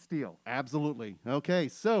chance to steal. Absolutely. Okay,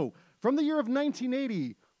 so from the year of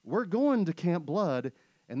 1980, we're going to Camp Blood,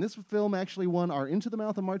 and this film actually won our Into the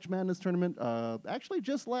Mouth of March Madness tournament actually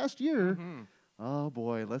just last year. Oh,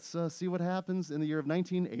 boy. Let's see what happens in the year of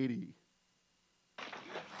 1980.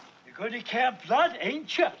 You're going to Camp Blood,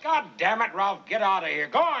 ain't you? God damn it, Ralph. Get out of here.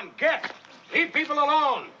 Go on, get. Leave people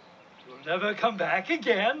alone. You'll never come back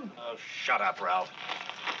again. Oh, shut up, Ralph.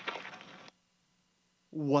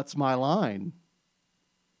 What's my line?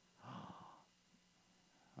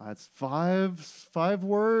 That's five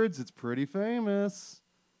words. It's pretty famous.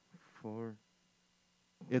 4.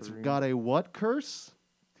 It's 3, got a what curse?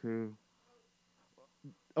 2.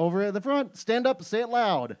 Over at the front. Stand up and say it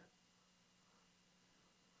loud.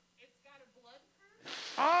 It's got a blood curse?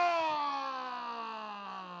 Ah!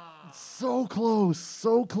 So close.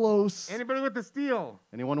 So close. Anybody with the steal?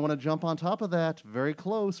 Anyone want to jump on top of that? Very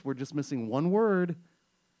close. We're just missing one word.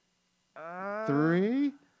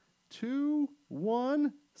 3, 2,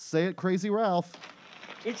 1. Say it, Crazy Ralph.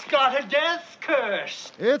 It's got a death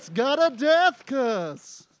curse. It's got a death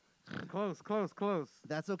curse. Close.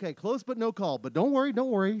 That's okay. Close, but no call. But don't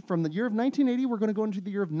worry. From the year of 1980, we're going to go into the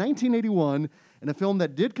year of 1981, and a film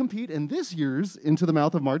that did compete in this year's Into the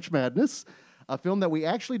Mouth of March Madness, a film that we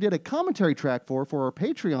actually did a commentary track for our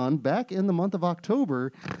Patreon back in the month of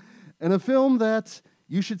October, and a film that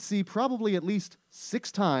you should see probably at least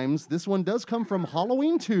 6 times. This one does come from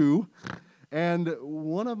Halloween 2, and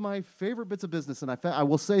one of my favorite bits of business, and I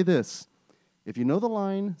will say this. If you know the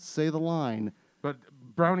line, say the line. But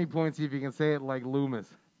brownie points if you can say it like Loomis.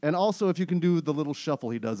 And also if you can do the little shuffle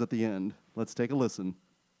he does at the end. Let's take a listen.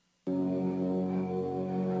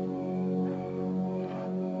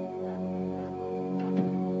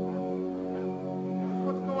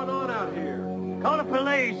 What's going on out here? Call the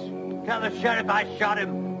police. Tell the sheriff I shot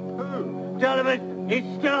him. Who? Tell him he's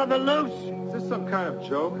still on the loose. Is this some kind of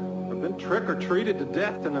joke? I've been trick-or-treated to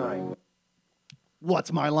death tonight.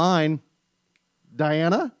 What's my line?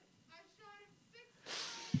 Diana?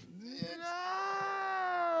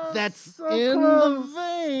 That's so in close. the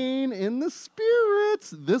vein, in the spirit.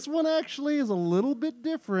 This one actually is a little bit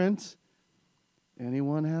different.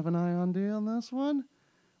 Anyone have an eye on day on this one?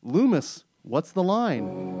 Loomis, what's the line?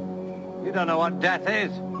 You don't know what death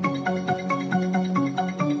is.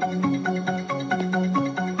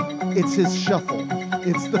 It's his shuffle.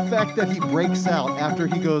 It's the fact that he breaks out after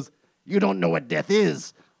he goes, "You don't know what death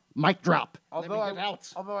is." Mic drop. Although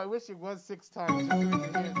I wish it was 6 times.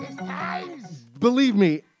 6 times! Believe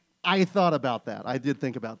me, I thought about that. I did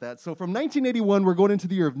think about that. So from 1981, we're going into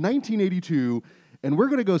the year of 1982, and we're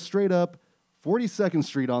going to go straight up 42nd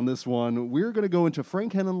Street on this one. We're going to go into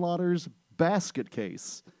Frank Henenlotter's Basket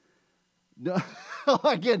Case.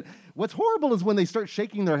 Again, what's horrible is when they start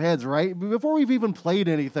shaking their heads, right? Before we've even played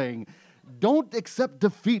anything. Don't accept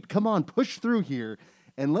defeat. Come on, push through here.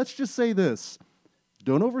 And let's just say this.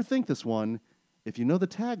 Don't overthink this one. If you know the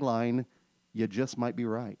tagline, you just might be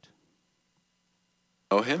right.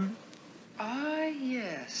 Know him? Ah,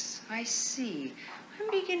 yes, I see. I'm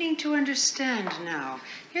beginning to understand now.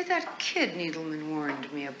 You're that kid Needleman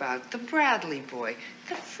warned me about, the Bradley boy,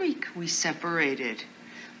 the freak we separated.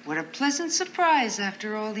 What a pleasant surprise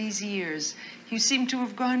after all these years. You seem to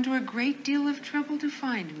have gone to a great deal of trouble to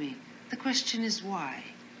find me. The question is why?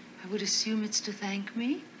 I would assume it's to thank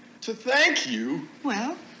me. To thank you?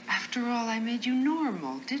 Well, After all, I made you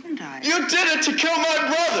normal, didn't I? You did it to kill my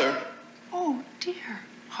brother! Oh, dear.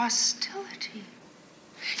 Hostility.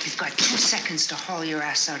 You've got 2 seconds to haul your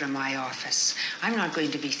ass out of my office. I'm not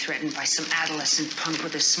going to be threatened by some adolescent punk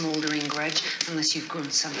with a smoldering grudge unless you've grown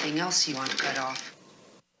something else you want to cut off.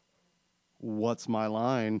 What's my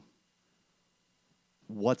line?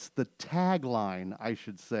 What's the tagline, I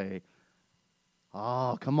should say?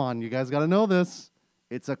 Oh, come on. You guys got to know this.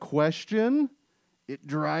 It's a question. It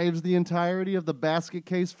drives the entirety of the Basket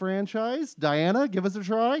Case franchise. Diana, give us a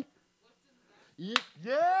try. Yes!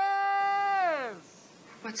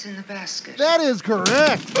 What's in the basket? That is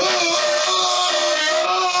correct.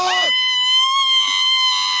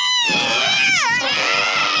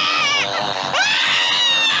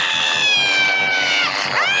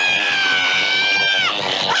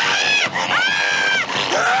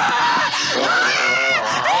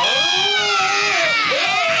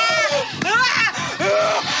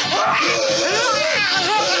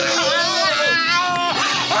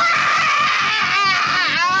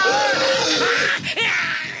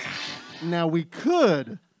 Now, we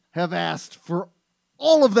could have asked for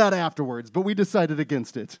all of that afterwards, but we decided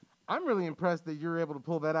against it. I'm really impressed that you're able to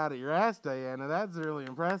pull that out of your ass, Diana. That's really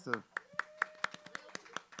impressive.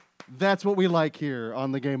 That's what we like here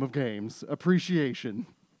on the Game of Games. Appreciation.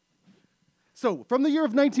 So, from the year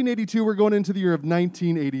of 1982, we're going into the year of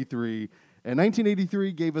 1983. And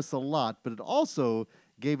 1983 gave us a lot, but it also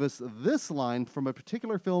gave us this line from a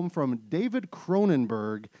particular film from David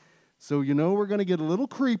Cronenberg. So, you know, we're going to get a little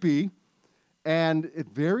creepy. And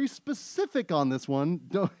it's very specific on this one.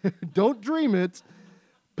 Don't dream it.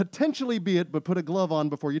 Potentially be it, but put a glove on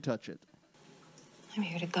before you touch it. I'm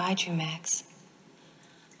here to guide you, Max.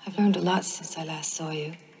 I've learned a lot since I last saw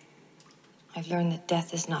you. I've learned that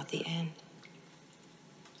death is not the end.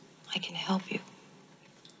 I can help you.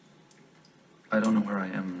 I don't know where I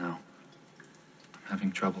am now. I'm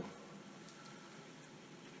having trouble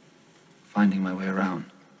finding my way around.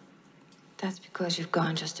 That's because you've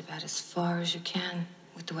gone just about as far as you can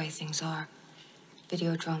with the way things are.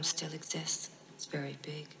 Videodrome still exists. It's very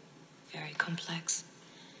big, very complex.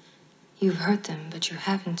 You've hurt them, but you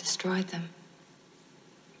haven't destroyed them.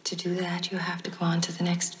 To do that, you have to go on to the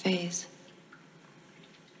next phase.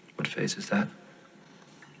 What phase is that?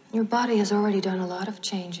 Your body has already done a lot of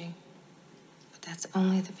changing, but that's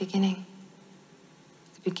only the beginning.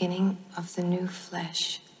 The beginning of the new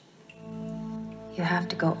flesh. You have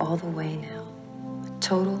to go all the way now. A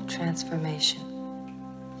total transformation.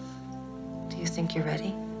 Do you think you're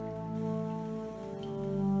ready?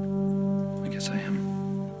 I guess I am.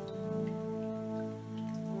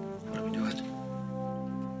 How do we do it?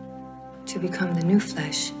 To become the new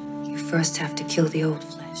flesh, you first have to kill the old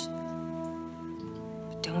flesh.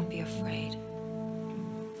 But don't be afraid.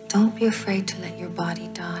 Don't be afraid to let your body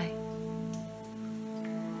die.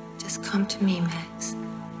 Just come to me, Max.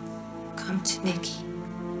 Come to Nikki.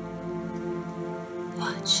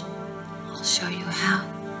 Watch. I'll show you how.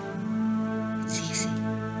 It's easy.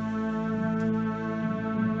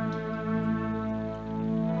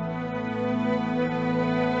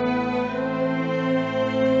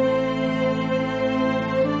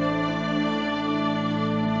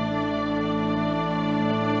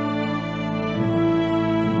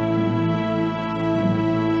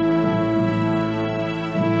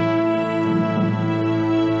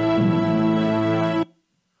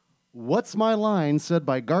 What's My Line, said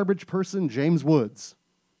by garbage person James Woods.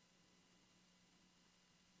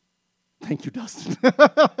 Thank you, Dustin.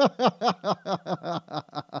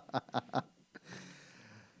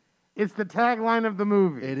 It's the tagline of the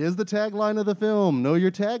movie. It is the tagline of the film. Know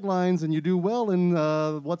your taglines, and you do well in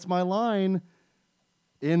What's My Line.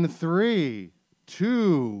 In 3,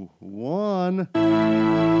 2, 1.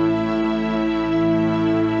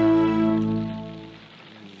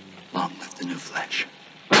 Long live the new flesh.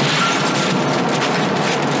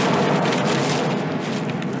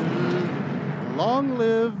 Long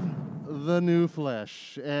live the new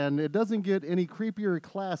flesh. And it doesn't get any creepier or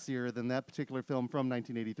classier than that particular film from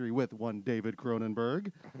 1983 with one David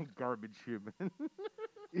Cronenberg. Garbage human.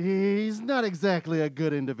 He's not exactly a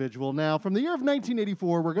good individual. Now, from the year of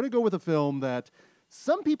 1984, we're going to go with a film that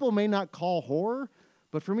some people may not call horror,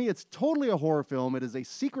 but for me, it's totally a horror film. It is a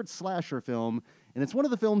secret slasher film, and it's one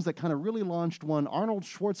of the films that kind of really launched one Arnold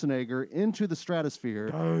Schwarzenegger into the stratosphere.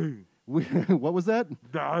 What was that?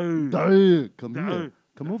 Die. Come here.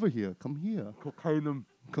 Come over here. Come here. Cocaine.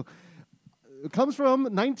 It comes from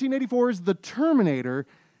 1984's The Terminator,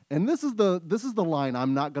 and this is the line.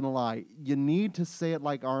 I'm not gonna lie. You need to say it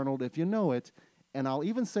like Arnold if you know it, and I'll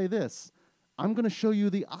even say this: I'm going to show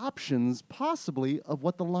you the options, possibly, of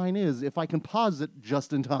what the line is, if I can pause it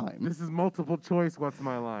just in time. This is multiple choice. What's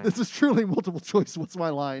my line? This is truly multiple choice. What's my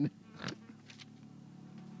line?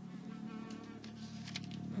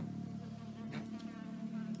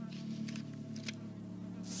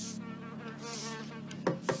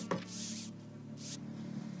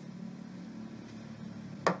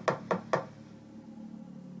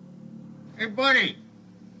 Hey, buddy,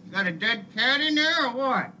 you got a dead cat in there or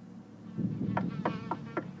what?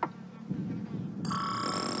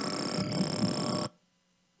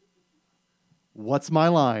 What's my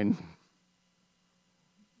line?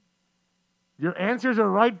 Your answers are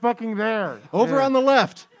right fucking there. Over on the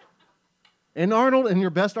left. In Arnold, in your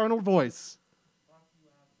best Arnold voice.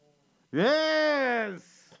 Yes!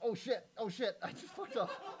 Oh, shit. Oh, shit. I just fucked up.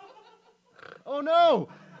 Oh, no.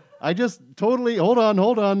 I just totally... Hold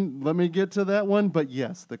on. Let me get to that one. But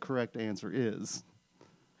yes, the correct answer is...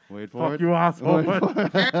 Wait for it. Fuck you, asshole.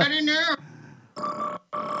 Cat in there?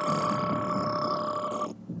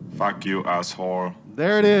 Fuck you, asshole.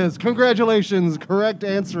 There it is. Congratulations. Correct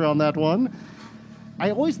answer on that one.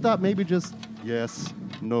 I always thought maybe just yes,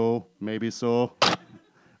 no, maybe so. I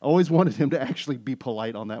always wanted him to actually be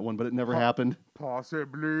polite on that one, but it never happened.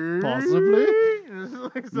 Possibly.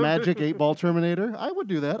 Magic 8-Ball Terminator. I would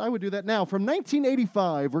do that. Now, from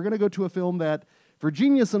 1985, we're going to go to a film that, for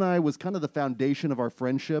Genius and I, was kind of the foundation of our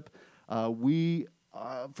friendship. From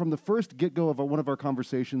the first get-go of one of our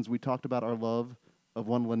conversations, we talked about our love of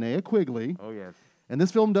one Linnea Quigley. Oh, yes. And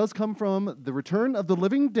this film does come from The Return of the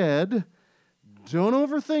Living Dead. Don't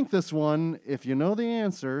overthink this one. If you know the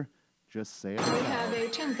answer, just say it. We have a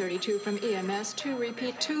 1032 from EMS. 2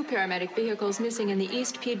 paramedic vehicles missing in the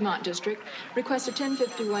East Piedmont District. Request a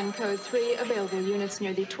 1051 code 3. Available units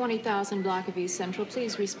near the 20,000 block of East Central.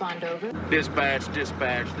 Please respond over. Dispatch. This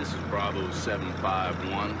is Bravo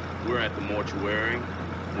 751. We're at the mortuary.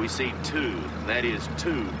 We see 2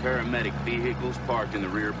 paramedic vehicles parked in the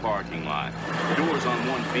rear parking lot. Doors on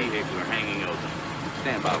one vehicle are hanging open.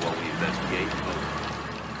 Stand by while we investigate. Over.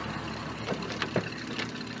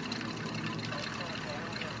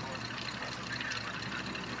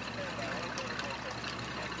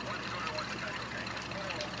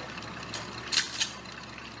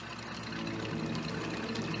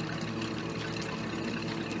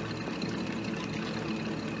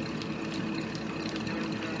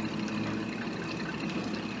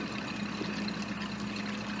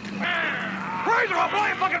 Razor, I'll blow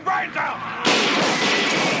your fucking brains out!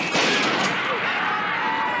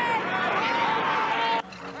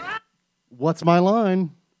 What's my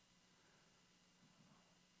line?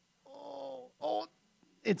 Oh,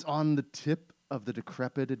 it's on the tip of the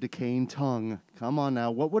decrepit, decaying tongue. Come on now.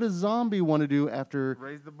 What would a zombie want to do after...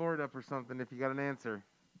 Raise the board up or something if you got an answer.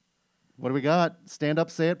 What do we got? Stand up,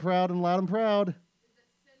 say it proud and loud and proud.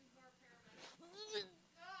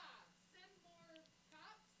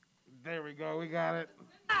 There we go. We got it.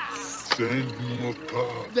 Send more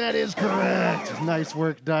cops. That is correct. Nice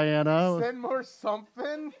work, Diana. Send more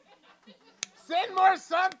something? Send more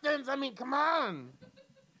somethings. I mean, come on.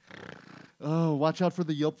 Oh, watch out for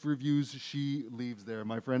the Yelp reviews she leaves there,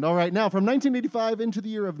 my friend. All right, now from 1985 into the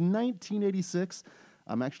year of 1986.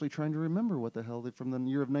 I'm actually trying to remember what the hell from the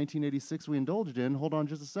year of 1986 we indulged in. Hold on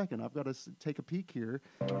just a second. I've got to take a peek here.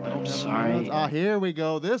 I'm sorry. Here we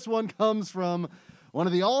go. This one comes from one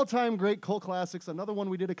of the all-time great cult classics, another one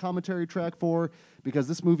we did a commentary track for because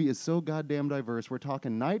this movie is so goddamn diverse. We're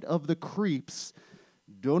talking Night of the Creeps.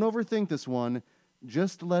 Don't overthink this one.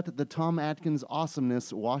 Just let the Tom Atkins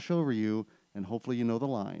awesomeness wash over you, and hopefully you know the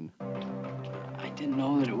line. I didn't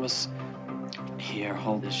know that it was... Here,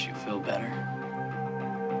 hold this. You feel better?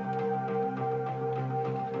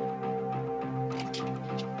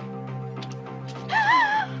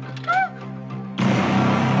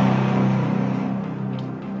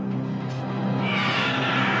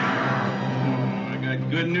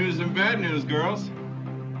 Good news and bad news, girls.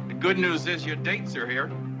 The good news is your dates are here.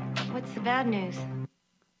 What's the bad news?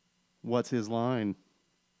 What's his line?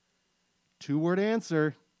 2-word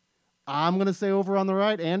answer. I'm going to say over on the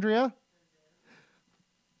right. Andrea?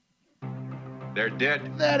 They're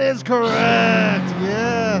dead. That is correct.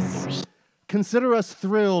 Yes. Consider us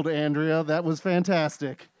thrilled, Andrea. That was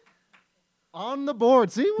fantastic. On the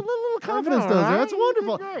board. See, a little confidence does there. That's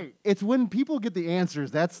wonderful. It's when people get the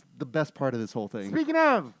answers. That's the best part of this whole thing. Speaking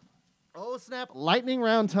of. Oh, snap. Lightning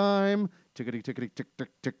round time. Tickety, tickety, tick, tick,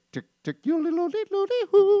 tick, tick, tick.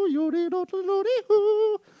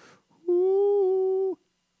 Hoo.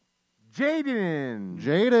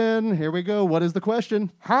 Jaden, here we go. What is the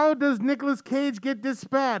question? How does Nicolas Cage get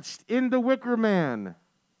dispatched in The Wicker Man?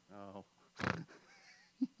 Oh.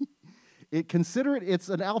 Consider it's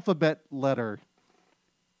an alphabet letter.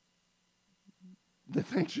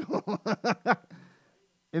 Thanks, Joel.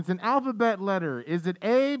 It's an alphabet letter. Is it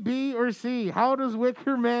A, B, or C? How does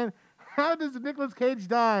Nicolas Cage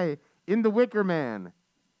die in The Wicker Man?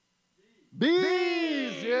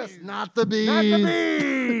 Bees! Yes, not the bees. Not the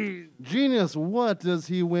bees! Genius, what does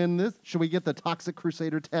he win this? Should we get the Toxic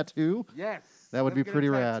Crusader tattoo? Yes. That would be pretty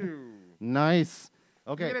rad. Nice.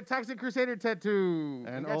 Okay. You get a Toxic Crusader tattoo.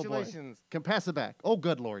 And congratulations. Can pass it back. Oh,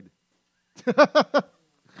 good Lord.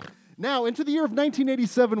 Now, into the year of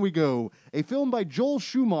 1987 we go. A film by Joel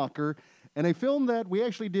Schumacher, and a film that we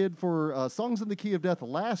actually did for Songs in the Key of Death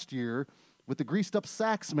last year with the greased up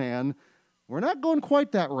sax man. We're not going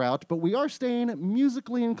quite that route, but we are staying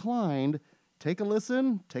musically inclined. Take a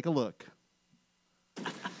listen, take a look.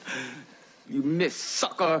 You miss,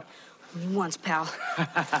 sucker. Once, pal.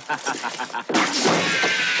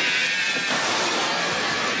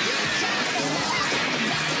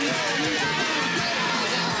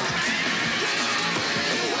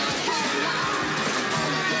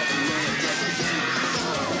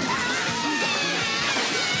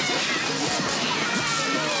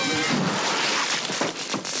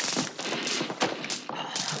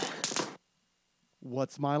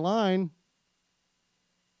 What's my line?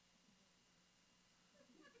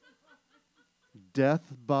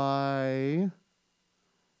 Death by...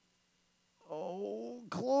 Oh,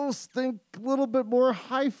 close. Think a little bit more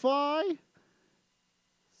hi-fi.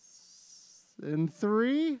 In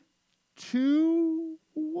 3, 2,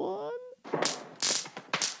 1...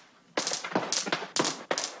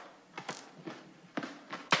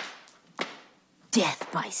 Death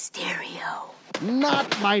by Stereo.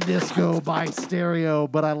 Not My Disco by Stereo,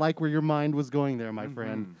 but I like where your mind was going there, my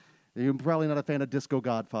friend. You're probably not a fan of Disco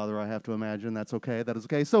Godfather, I have to imagine. That's okay. That is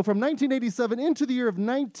okay. So from 1987 into the year of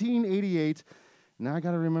 1988, now I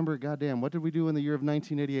got to remember, goddamn, what did we do in the year of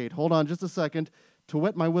 1988? Hold on just a second. To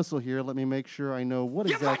wet my whistle here, let me make sure I know what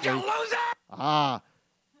exactly. You fucking loser!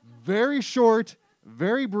 Very short,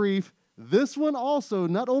 very brief. This one also,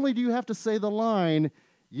 not only do you have to say the line,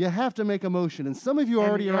 you have to make a motion, and some of you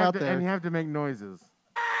already are out there. And you have to make noises.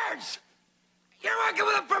 You're working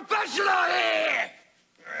with a professional here!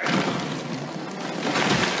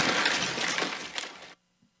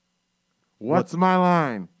 What's my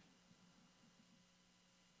line?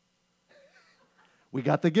 We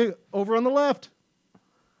got the gig over on the left.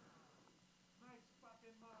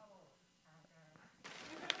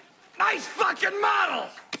 Nice fucking model!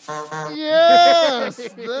 Yes!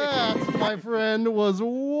 That, my friend, was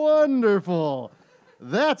wonderful.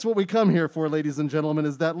 That's what we come here for, ladies and gentlemen,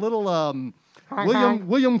 is that little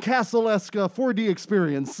William Castle-esque 4D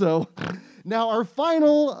experience. So now our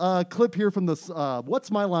final clip here from this What's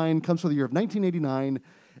My Line comes from the year of 1989,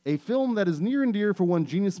 a film that is near and dear for one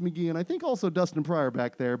Genius McGee and I think also Dustin Pryor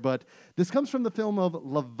back there, but this comes from the film of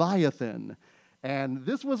Leviathan. And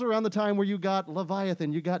this was around the time where you got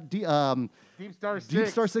Leviathan, you got Deep Star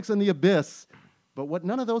 6 and The Abyss. But what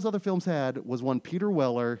none of those other films had was one Peter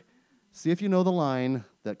Weller. See if you know the line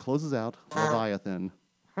that closes out Leviathan.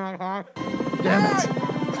 Damn it.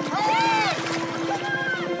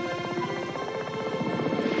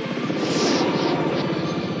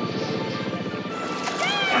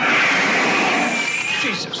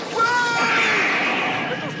 Jesus.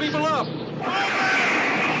 Pick those people up.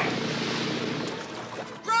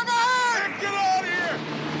 Get out of here!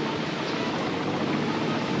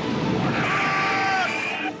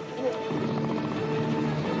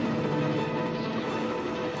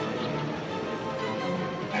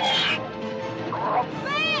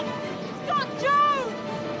 Vic! Scott Jones!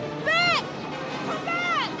 Vic! Come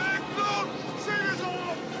back! Vic, don't! Save us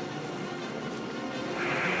all!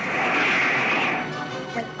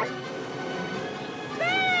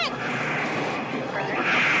 Vic!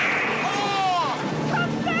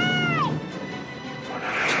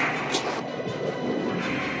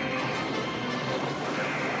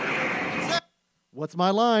 What's my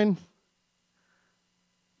line?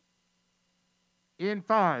 In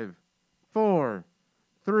 5, 4,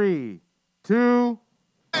 3, 2.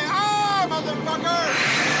 Motherfucker!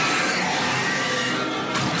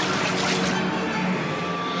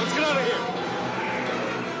 Let's get out of here!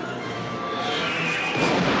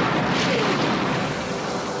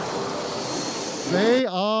 Say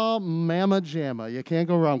Mama Jamma. You can't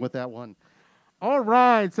go wrong with that one. All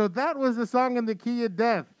right, so that was the Song in the Key of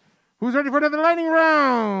Death. Who's ready for another lightning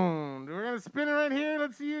round? We're going to spin it right here.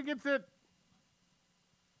 Let's see who gets it.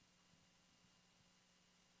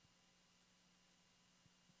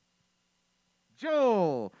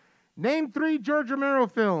 Joel, name 3 George Romero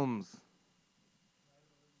films.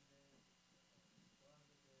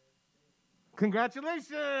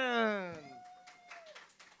 Congratulations!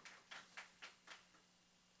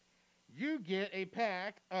 You get a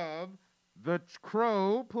pack of the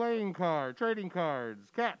Crow trading cards.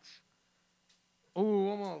 Catch.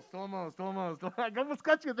 Ooh, almost. I almost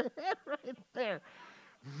got you the head right there.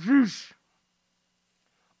 Whoosh.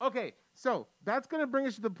 Okay, so that's going to bring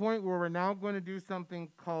us to the point where we're now going to do something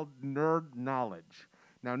called nerd knowledge.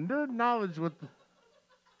 Now, nerd knowledge with...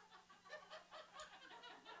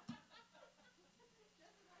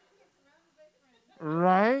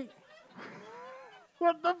 Right?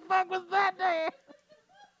 What the fuck was that, Dan?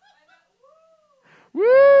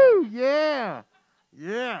 Woo! Yeah!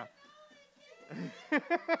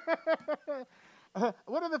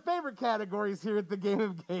 One of the favorite categories here at the Game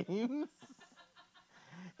of Games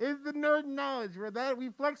is the nerd knowledge, where we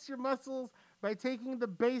flex your muscles by taking the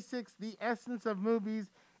basics, the essence of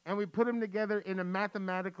movies, and we put them together in a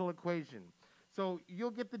mathematical equation. So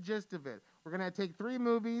you'll get the gist of it. We're going to take 3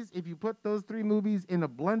 movies. If you put those 3 movies in a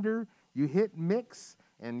blender, you hit mix,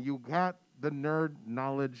 and you got the nerd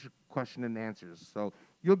knowledge question and answers. So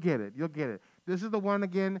you'll get it. This is the one,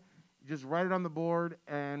 again, just write it on the board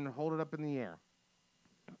and hold it up in the air.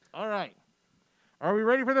 All right. Are we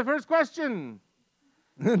ready for the first question?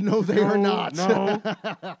 No, they are not. No.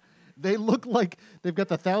 They look like they've got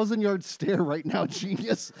the 1,000-yard stare right now,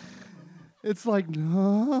 genius. It's like,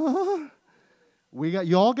 no.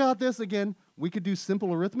 Y'all got this. Again, we could do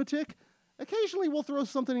simple arithmetic. Occasionally, we'll throw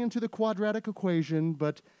something into the quadratic equation,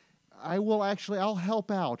 but I'll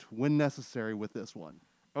help out when necessary with this one.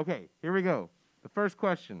 Okay, here we go. The first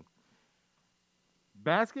question.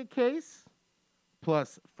 Basket case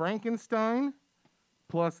plus Frankenstein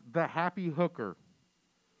plus the happy hooker.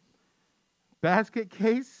 Basket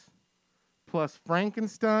case plus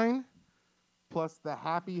Frankenstein plus the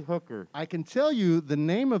happy hooker. I can tell you the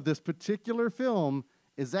name of this particular film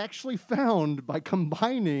is actually found by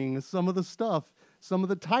combining some of the stuff, some of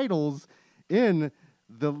the titles in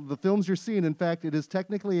the films you're seeing. In fact, it is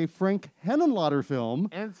technically a Frank Henenlotter film.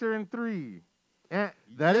 Answer in 3.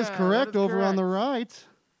 That is correct over on the right.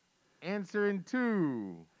 Answer in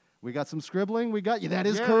 2. We got some scribbling. That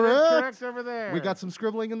is correct. That's correct over there. We got some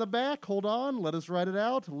scribbling in the back. Hold on. Let us write it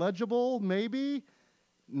out. Legible, maybe.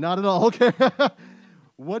 Not at all. Okay.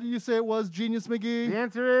 What do you say it was, Genius McGee? The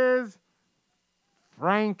answer is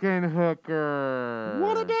Frankenhooker.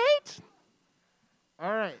 What a date!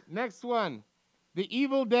 All right, next one. The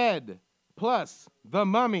Evil Dead plus The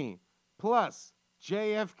Mummy plus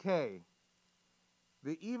JFK.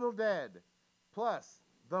 The Evil Dead plus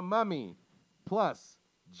The Mummy plus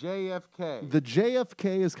JFK. The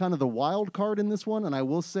JFK is kind of the wild card in this one, and I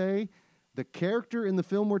will say the character in the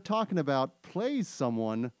film we're talking about plays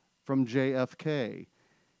someone from JFK.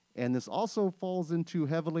 And this also falls into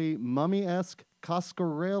heavily mummy-esque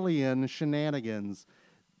Coscarellian shenanigans.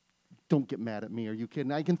 Don't get mad at me. Are you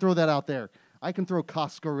kidding? I can throw that out there. I can throw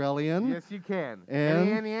Coscarellian. Yes, you can. And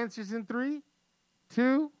any answers in 3,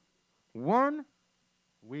 2, 1?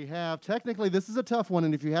 We have, technically, this is a tough one,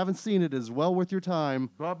 and if you haven't seen it, it is well worth your time.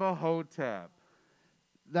 Bubba Hotep.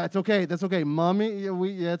 That's okay. Mummy,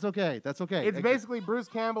 it's okay. That's okay. It's basically Bruce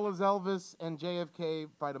Campbell as Elvis and JFK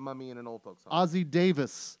fight a mummy in an old folks home. Ozzie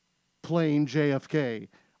Davis playing JFK.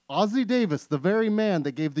 Ozzie Davis, the very man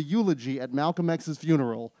that gave the eulogy at Malcolm X's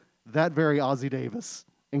funeral. That very Ozzie Davis.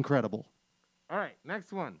 Incredible. All right,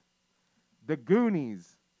 next one. The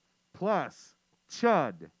Goonies plus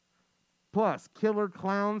Chud plus Killer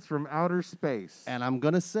Clowns from Outer Space. And I'm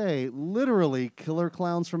going to say, literally, Killer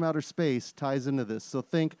Clowns from Outer Space ties into this. So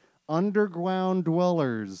think underground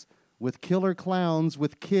dwellers with killer clowns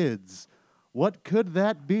with kids. What could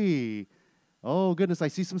that be? Oh, goodness, I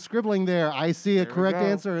see some scribbling there. I see a correct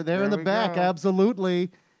answer there in the back. Go.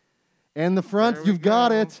 Absolutely. And the front, you've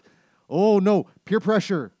got it. Oh, no, peer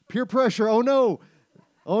pressure. Oh,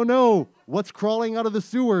 no. What's crawling out of the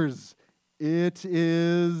sewers? It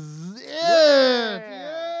is it.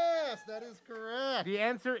 Yes, that is correct. The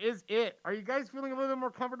answer is it. Are you guys feeling a little bit more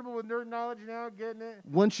comfortable with nerd knowledge now? Getting it?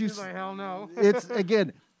 Once you She's like, hell no. It's,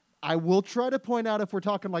 again, I will try to point out if we're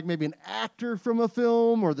talking like maybe an actor from a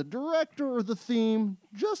film or the director or the theme,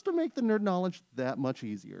 just to make the nerd knowledge that much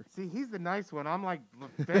easier. See, he's the nice one. I'm like,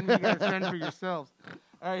 Ben, you got to fend for yourselves.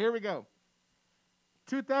 All right, here we go.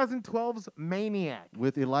 2012's Maniac.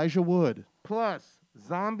 With Elijah Wood. Plus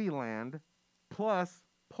Zombieland. Plus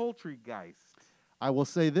Poultrygeist. I will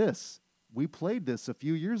say this. We played this a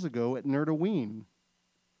few years ago at Nerdoween.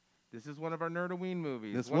 This is one of our Nerdoween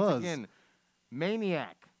movies. This Once was. Again,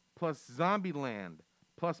 Maniac plus Zombieland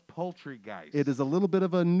plus Poultrygeist. It is a little bit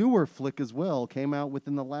of a newer flick as well. Came out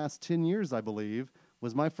within the last 10 years, I believe.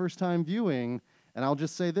 Was my first time viewing. And I'll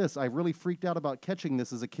just say this. I really freaked out about catching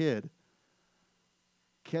this as a kid.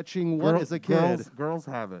 Catching what as a kid? Girls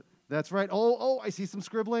have it. That's right. Oh, I see some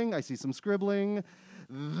scribbling.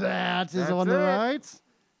 That is That's on the it.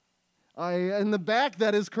 right. In the back,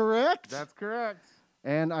 that is correct. That's correct.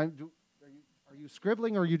 And are you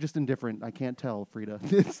scribbling or are you just indifferent? I can't tell, Frida.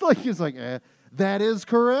 It's like that is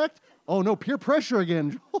correct. Oh no, peer pressure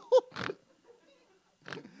again.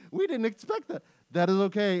 We didn't expect that. That is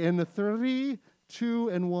okay. In the 3, 2,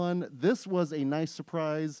 and 1, this was a nice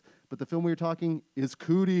surprise, but the film we were talking is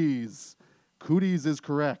Cooties. Cooties is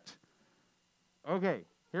correct. Okay,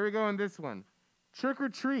 here we go on this one. Trick or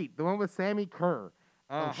Treat, the one with Sammy Kerr.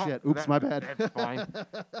 Shit. Oops, my bad. That's fine.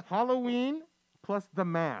 Halloween plus The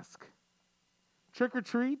Mask. Trick or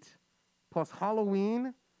Treat plus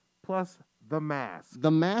Halloween plus The Mask.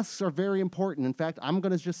 The masks are very important. In fact, I'm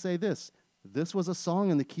going to just say this. This was a song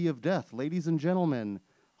in the key of death. Ladies and gentlemen,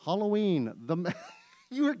 Halloween.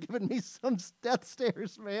 You were giving me some death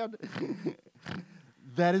stares, man.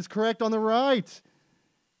 That is correct on the right.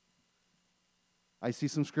 I see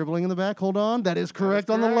some scribbling in the back. Hold on. That is correct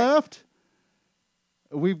on the left.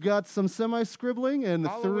 We've got some semi-scribbling in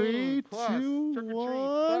 3, 2,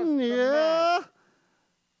 1. Yeah.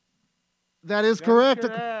 That is correct.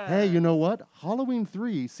 Hey, you know what? Halloween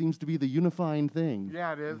 3 seems to be the unifying thing.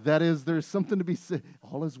 Yeah, it is. That is, there's something to be said.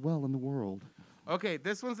 All is well in the world. Okay,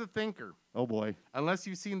 this one's a thinker. Oh, boy. Unless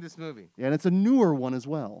you've seen this movie. Yeah, and it's a newer one as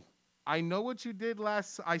well. I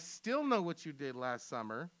still know what you did last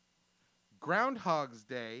summer. Groundhog's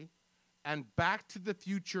Day and Back to the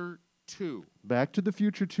Future 2. Back to the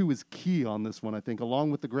Future 2 is key on this one, I think, along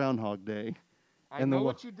with the Groundhog Day. I know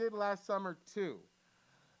what you did last summer, too.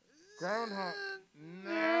 Groundhog.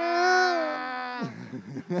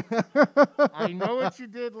 I know what you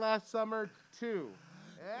did last summer, too.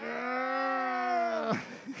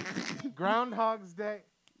 Groundhog's Day.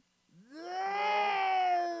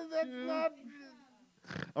 That's not...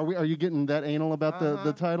 Are you getting that anal about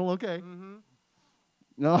the title? Okay. Mm-hmm.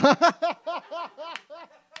 No.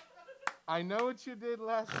 I know what you did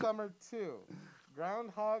last summer, too.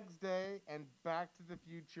 Groundhog's Day and Back to the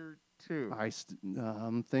Future 2. I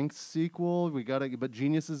think sequel. We got to, but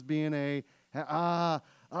Genius is being a. Okay,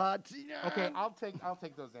 I'll take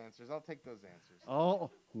those answers.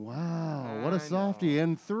 Oh, wow. What a softie.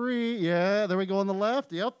 And 3. Yeah, there we go on the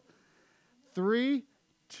left. Yep. 3,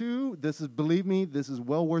 2. Believe me, this is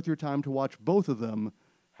well worth your time to watch both of them.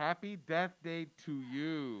 Happy Death Day to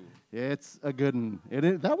You. It's a good one.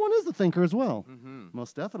 That one is the thinker as well. Mm-hmm.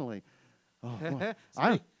 Most definitely. Oh,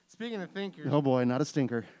 boy. Speaking of thinkers. Oh, boy, not a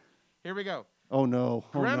stinker. Here we go. Oh, no.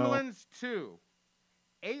 Gremlins 2.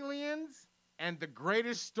 Aliens and the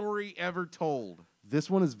Greatest Story Ever Told. This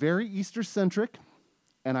one is very Easter-centric,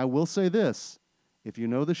 and I will say this. If you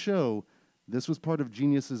know the show, this was part of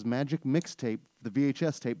Genius's Magic mixtape, the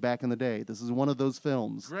VHS tape back in the day. This is one of those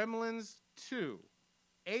films. Gremlins 2.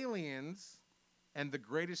 Aliens and the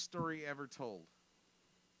Greatest Story Ever Told.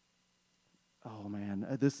 Oh, man.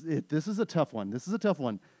 This is a tough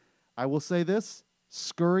one. I will say this.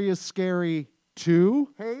 Scurry is Scary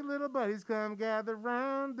 2. Hey, little buddies, come gather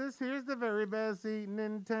round. This here's the very best eating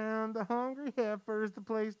in town. The hungry heifer's the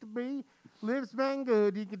place to be. Lips bang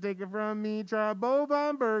good, you can take it from me. Try a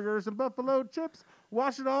bovine burger, some buffalo chips.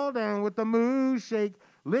 Wash it all down with the moo shake.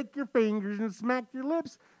 Lick your fingers and smack your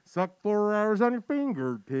lips. Suck 4 hours on your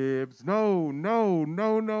fingertips. No.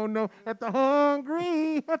 At the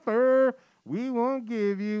hungry heifer, we won't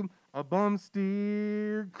give you a bum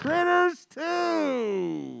steer. Critters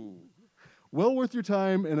 2. Well worth your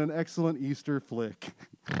time and an excellent Easter flick.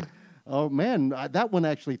 Oh, man, that one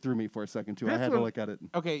actually threw me for a second, too. I had to look at it.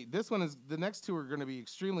 Okay, the next 2 are going to be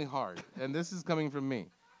extremely hard, and this is coming from me.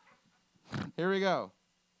 Here we go.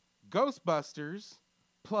 Ghostbusters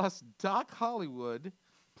plus Doc Hollywood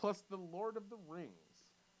plus The Lord of the Rings.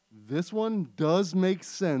 This one does make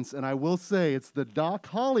sense, and I will say it's the Doc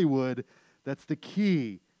Hollywood that's the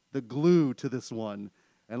key, the glue to this one.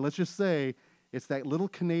 And let's just say it's that little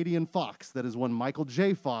Canadian fox that is one Michael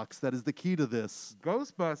J. Fox that is the key to this.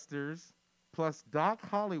 Ghostbusters plus Doc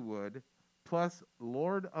Hollywood plus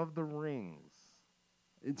Lord of the Rings.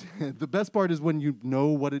 The best part is when you know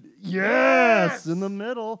what it... Yes! In the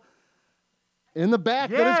middle. In the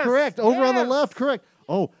back, that is correct. Over on the left, correct.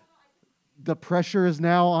 Oh, the pressure is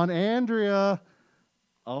now on Andrea.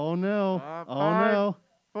 Oh, no. Oh, no.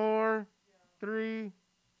 4, 3,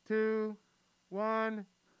 2, 1.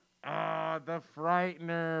 The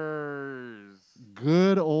Frighteners.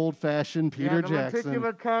 Good old-fashioned Peter Jackson. The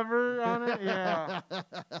lenticular cover on it, yeah.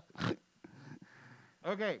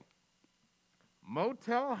 Okay.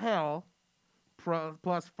 Motel Hell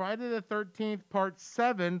plus Friday the 13th, Part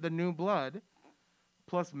 7, The New Blood,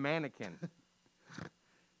 plus Mannequin.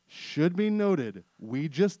 Should be noted, we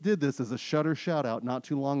just did this as a Shudder shout-out not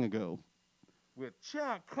too long ago. With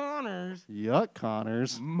Chuck Connors. Yuck,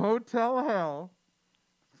 Connors. Motel Hell,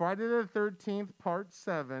 Friday the 13th, Part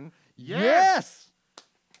 7. Yes!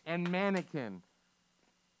 And Mannequin.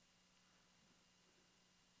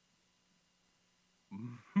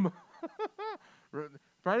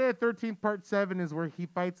 Friday the 13th, Part 7 is where he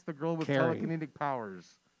fights the girl with Carrie. telekinetic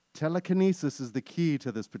powers. Telekinesis is the key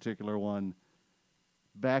to this particular one.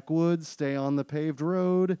 Backwoods, stay on the paved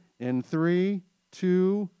road. In 3,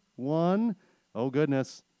 2, 1. Oh,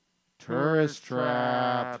 goodness. Tourist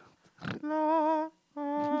trap.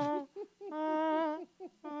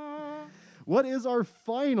 What is our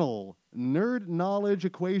final nerd knowledge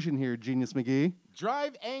equation here, Genius McGee?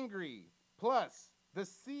 Drive Angry, plus The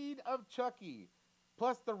Seed of Chucky,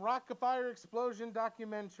 plus the Rockafire Explosion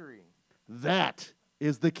documentary. That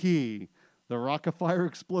is the key. The Rockafire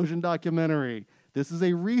Explosion documentary. This is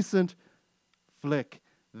a recent flick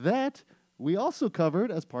that we also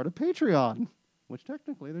covered as part of Patreon, which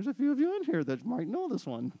technically there's a few of you in here that might know this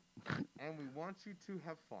one. And we want you to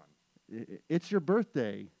have fun. It's your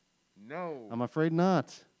birthday. No. I'm afraid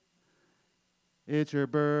not. It's your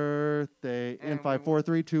birthday. In 5, 4,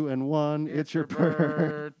 3, 2, and 1. It's your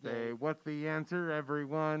birthday. What's the answer,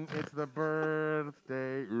 everyone? It's the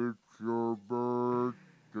birthday. It's your birthday.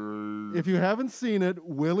 If you haven't seen it,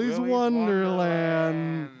 Willy's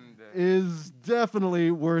Wonderland is definitely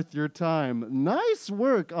worth your time. Nice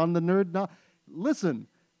work on the nerd. Listen,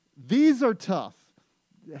 these are tough.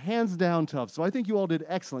 Hands down tough. So I think you all did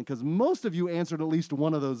excellent because most of you answered at least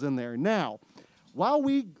one of those in there. Now, while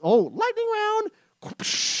lightning round.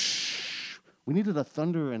 We needed a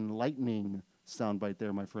thunder and lightning soundbite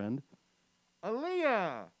there, my friend.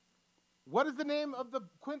 Aaliyah, what is the name of the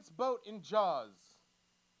Quint's boat in Jaws?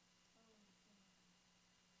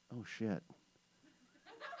 Oh, shit.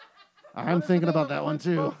 I'm thinking about that one,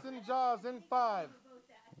 too. Boats in Jaws in 5,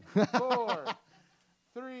 4,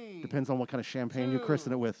 3. Depends on what kind of champagne you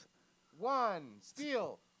christen it with. 1.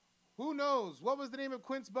 Steal. Who knows? What was the name of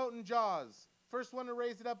Quint's boat in Jaws? First one to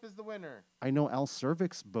raise it up is the winner. I know Al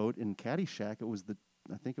Cervic's boat in Caddyshack.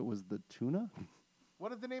 I think it was the tuna.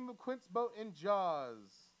 What is the name of Quint's boat in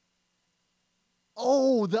Jaws?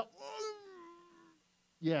 Oh,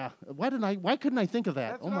 yeah. Why couldn't I think of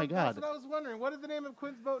that? Oh my God. That's what I was wondering. What is the name of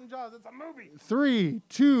Quint's boat in Jaws? It's a movie. 3,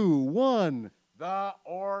 2, 1. The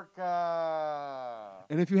Orca.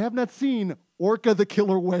 And if you have not seen Orca the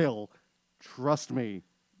Killer Whale, trust me,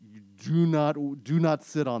 you do not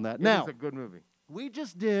sit on that. Now, it's a good movie. We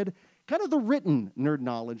just did kind of the written nerd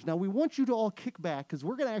knowledge. Now we want you to all kick back because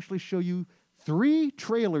we're going to actually show you 3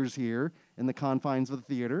 trailers here in the confines of the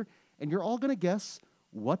theater, and you're all going to guess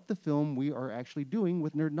what the film we are actually doing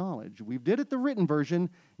with nerd knowledge. We did it the written version.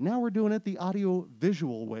 Now we're doing it the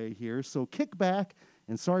audio-visual way here. So kick back,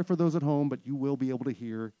 and sorry for those at home, but you will be able to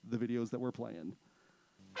hear the videos that we're playing.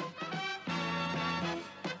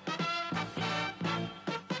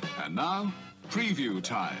 And now, preview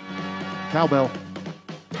time. Cowbell.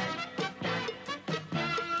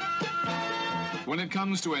 When it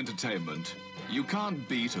comes to entertainment, you can't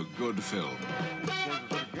beat a good film.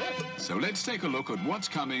 So let's take a look at what's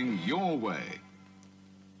coming your way.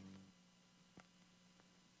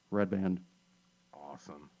 Red Band.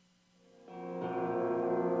 Awesome.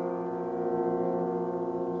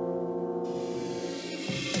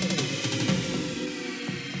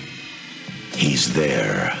 He's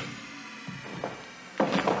there.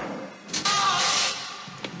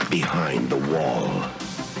 Behind the wall.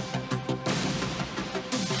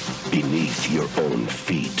 Beneath your own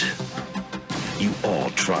feet. You all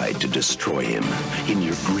tried to destroy him. In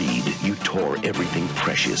your greed, you tore everything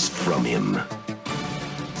precious from him.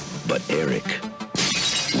 But Eric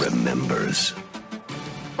remembers.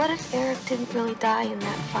 What if Eric didn't really die in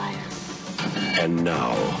that fire? And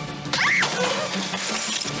now,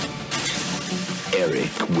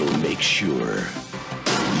 Eric will make sure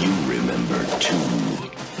you remember too.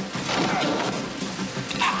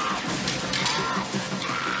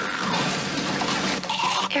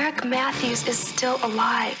 Eric Matthews is still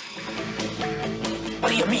alive. What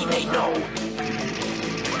do you mean they know?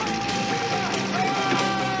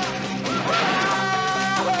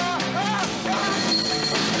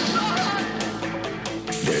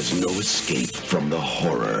 There's no escape from the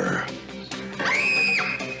horror.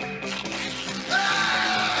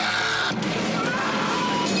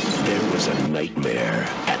 There was a nightmare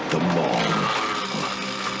at the mall.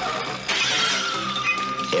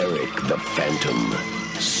 Eric the Phantom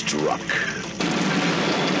struck.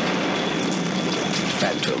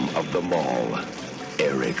 Phantom of the Mall.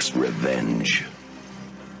 Eric's Revenge.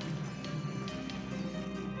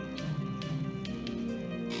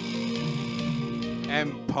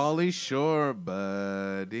 And Pauly Shore,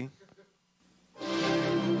 buddy.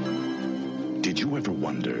 Did you ever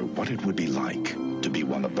wonder what it would be like to be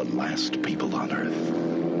one of the last people on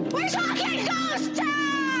Earth? We're talking Ghost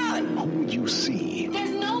Town! Who would you see? There's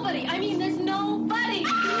nobody. There's nobody.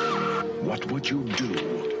 What would you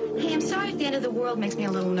do? Hey, I'm sorry if the end of the world makes me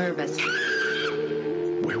a little nervous.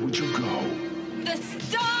 Where would you go? The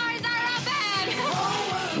stars are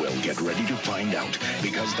ahead! Well, get ready to find out,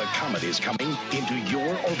 because the comet is coming into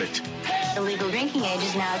your orbit. The legal drinking age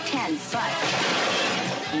is now 10,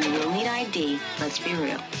 but you will need ID. Let's be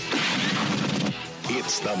real.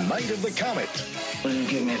 It's the night of the comet. What do you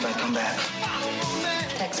give me if I come back?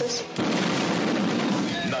 Texas?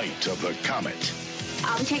 Night of the comet.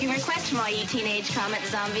 I'll be taking requests from all you teenage comet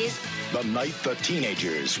zombies. The night the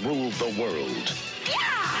teenagers ruled the world.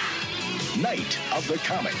 Yeah! Night of the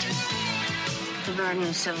comet. The burden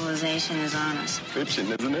of civilization is on us.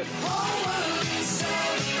 Fiction, isn't it?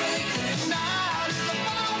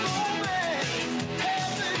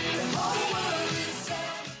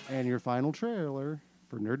 And your final trailer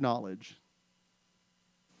for Nerd Knowledge.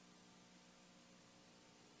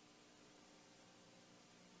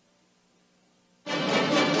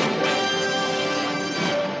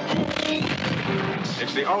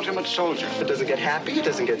 It's the ultimate soldier. It doesn't get happy, it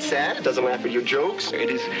doesn't get sad, it doesn't laugh at your jokes. It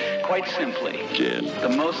is quite simply the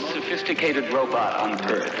most sophisticated robot on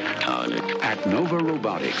Earth. At Nova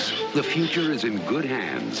Robotics, the future is in good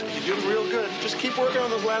hands. You're doing real good. Just keep working on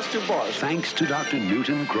those last 2 bars. Thanks to Dr.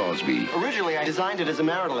 Newton Crosby. Originally, I designed it as a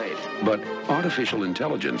marital aid. But artificial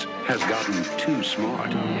intelligence has gotten too smart.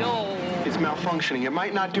 No. It's malfunctioning. It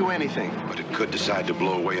might not do anything. But it could decide to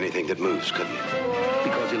blow away anything that moves, couldn't it?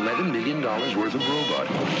 Because $11 million worth of robot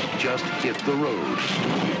just hit the road.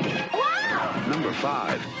 Wow! Number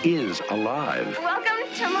 5 is alive. Welcome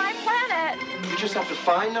to my planet. You just have to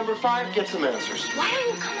find number 5, get some answers. Why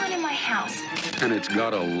don't you come on in my house? And it's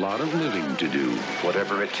got a lot of living to do.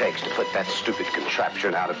 Whatever it takes to put that stupid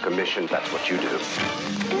contraption out of commission, that's what you do.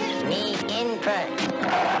 Need input.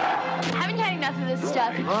 Haven't had enough of this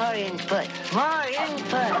stuff. More input. More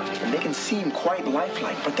input. And they can seem quite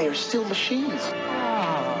lifelike, but they are still machines.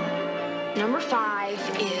 Number 5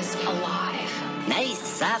 is alive. Nice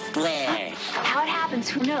software. How it happens,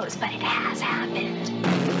 who knows, but it has happened.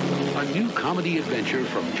 A new comedy adventure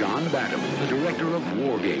from John Badham, the director of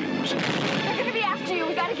War Games. They're gonna be after you.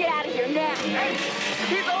 We gotta get out of here now.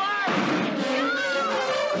 He's alive!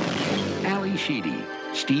 Ali Sheedy,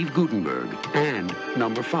 Steve Gutenberg, and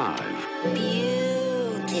Number 5.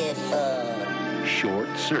 Beautiful. Short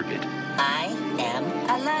Circuit. I am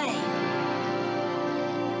alive.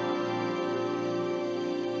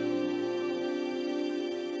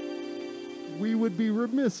 We would be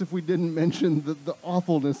remiss if we didn't mention the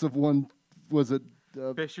awfulness of one, was it?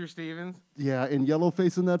 Fisher Stevens? Yeah, in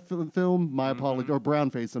yellowface in that film. My apologies. Or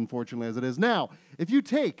brownface, unfortunately, as it is. Now, if you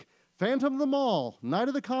take Phantom of the Mall, Night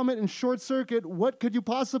of the Comet, and Short Circuit, what could you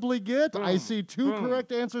possibly get? I see 2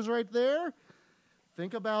 correct answers right there.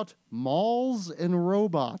 Think about malls and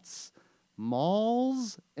robots.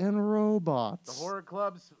 Malls and robots. The Horror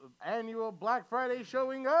Club's annual Black Friday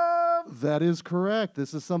showing of... That is correct.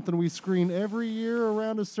 This is something we screen every year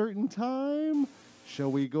around a certain time.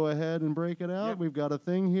 Shall we go ahead and break it out? Yep. We've got a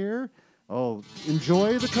thing here. Oh,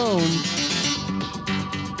 enjoy the cones.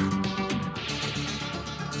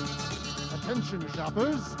 Attention,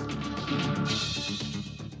 shoppers.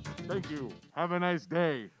 Thank you. Have a nice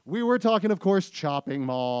day. We were talking, of course, Chopping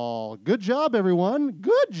Mall. Good job, everyone.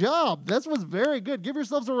 Good job. This was very good. Give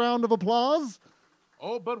yourselves a round of applause.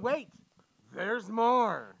 Oh, but wait. There's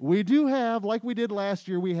more. We do have, like we did last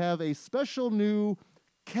year, we have a special new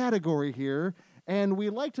category here. And we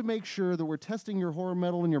like to make sure that we're testing your horror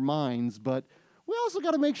metal in your minds, but we also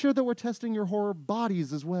got to make sure that we're testing your horror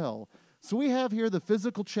bodies as well. So we have here the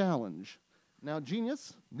physical challenge. Now,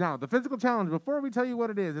 Genius? Now, the physical challenge, before we tell you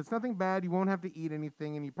what it is, it's nothing bad. You won't have to eat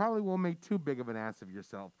anything, and you probably won't make too big of an ass of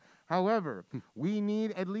yourself. However, we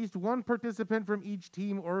need at least 1 participant from each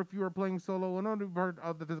team, or if you are playing solo and only part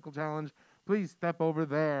of the physical challenge, please step over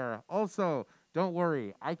there. Also, don't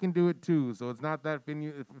worry, I can do it too, so it's not that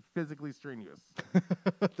physically strenuous.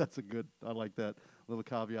 That's a good, I like that little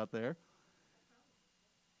caveat there.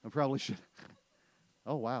 I probably should.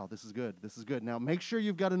 Oh, wow, this is good. This is good. Now, make sure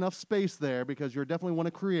you've got enough space there because you definitely want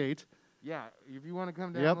to create. Yeah, if you want to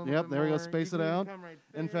come down Yep, a little yep, bit there we go. more, Space you it can out. come right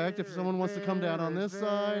In fact, if someone wants to come down on this there.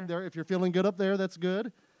 side, there, if you're feeling good up there, that's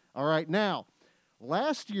good. All right, now,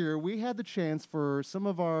 last year we had the chance for some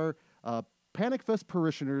of our Panic Fest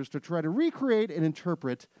parishioners to try to recreate and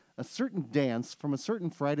interpret a certain dance from a certain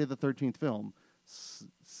Friday the 13th film.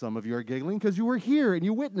 Some of you are giggling because you were here and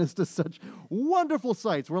you witnessed such wonderful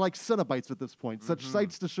sights. We're like Cenobites at this point, such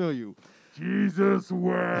sights to show you. Jesus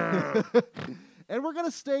wept. And we're going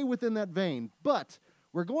to stay within that vein, but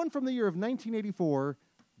we're going from the year of 1984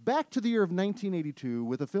 back to the year of 1982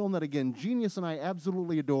 with a film that, again, Genius and I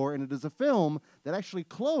absolutely adore, and it is a film that actually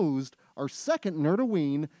closed our second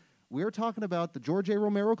Nerdoween. We're talking about the George A.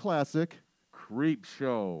 Romero classic,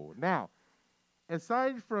 Creepshow. Now,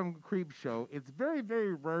 aside from Creepshow, it's very,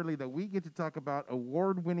 very rarely that we get to talk about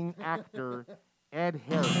award-winning actor Ed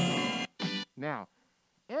Harris. Now,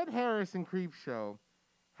 Ed Harris in Creepshow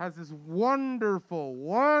has this wonderful,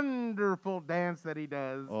 wonderful dance that he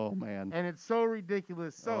does. Oh, man. And it's so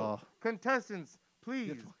ridiculous. So, contestants,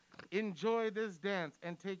 please enjoy this dance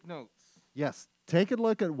and take notes. Yes, take a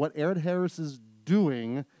look at what Ed Harris is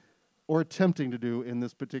doing or attempting to do in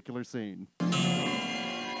this particular scene.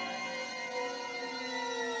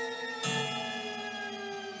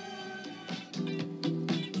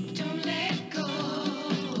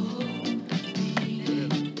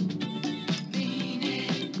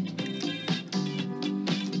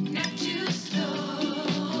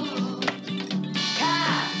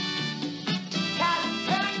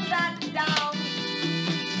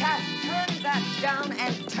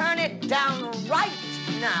 Turn it down right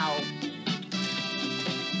now.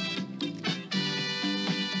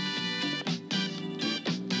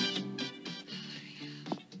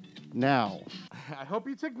 Now, I hope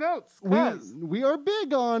you took notes. We are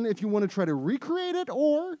big on if you want to try to recreate it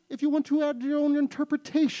or if you want to add your own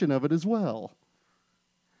interpretation of it as well.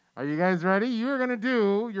 Are you guys ready? You're going to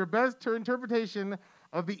do your best interpretation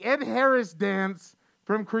of the Ed Harris dance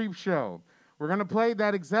from Creepshow. We're going to play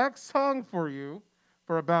that exact song for you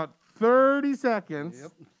for about 30 seconds,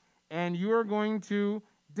 and you are going to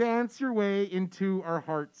dance your way into our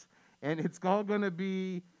hearts, and it's all going to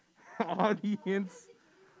be audience.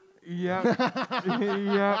 Yep.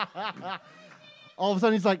 Yep. All of a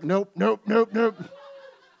sudden, he's like, nope, nope, nope, nope.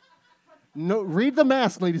 No, read the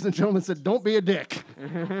mask, ladies and gentlemen. Said, don't be a dick.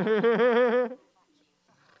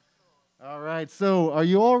 All right, so are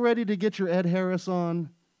you all ready to get your Ed Harris on?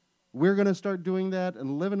 We're going to start doing that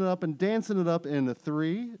and living it up and dancing it up in a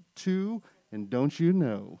 3, 2, and don't you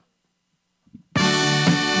know.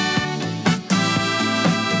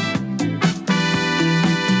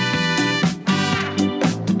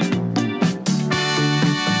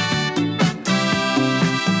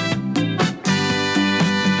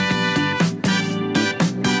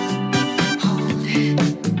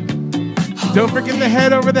 Don't forget the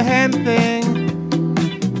head over the hand thing.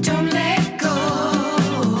 Don't let go.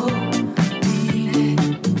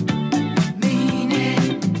 Mean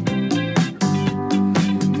it.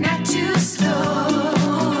 Not too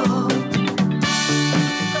slow.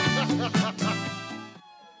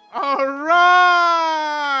 All right.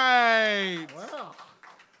 Wow.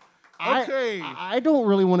 Okay. I don't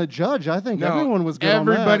really want to judge. I think everyone was good on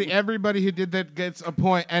that. Everybody who did that gets a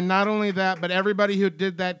point. And not only that, but everybody who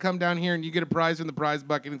did that, come down here and you get a prize in the prize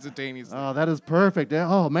bucket instantaneously. Oh, that is perfect.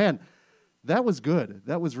 Oh, man. That was good.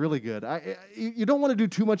 That was really good. You don't want to do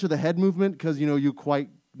too much of the head movement because, you quite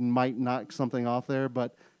might knock something off there.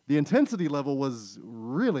 But the intensity level was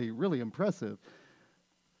really, really impressive.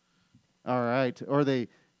 All right. Are they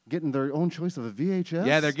getting their own choice of a VHS?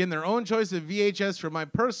 Yeah, they're getting their own choice of VHS from my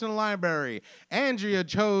personal library. Andrea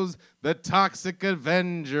chose The Toxic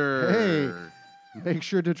Avenger. Hey, make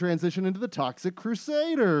sure to transition into The Toxic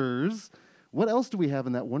Crusaders. What else do we have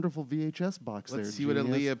in that wonderful VHS box Let's see what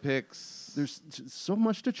Aaliyah picks. There's so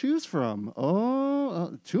much to choose from.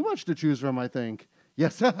 Too much to choose from, I think.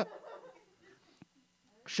 Yes.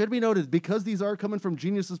 Should be noted, because these are coming from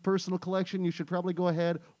Genius's personal collection, you should probably go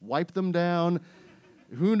ahead, wipe them down.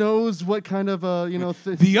 Who knows what kind of,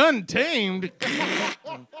 The Untamed.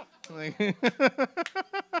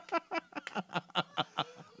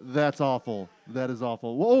 That's awful. That is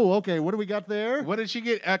awful. Whoa, okay, what do we got there? What did she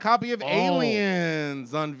get? A copy of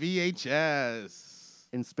Aliens on VHS.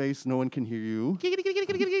 In space, no one can hear you.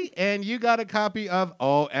 And you got a copy of,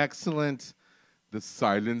 excellent, The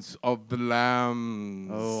Silence of the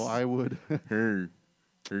Lambs. Oh, I would.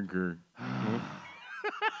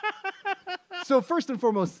 So first and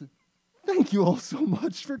foremost, thank you all so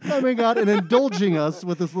much for coming out and indulging us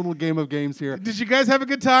with this little game of games here. Did you guys have a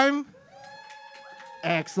good time?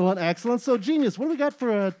 Excellent, excellent. So, Genius, what do we got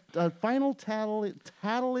for a final tally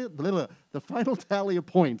the final tally of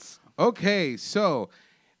points? Okay, so,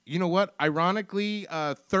 you know what? Ironically,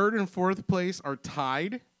 third and fourth place are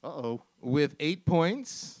tied. Uh-oh. With 8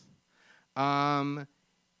 points.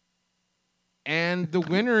 And the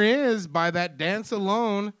winner is, by that dance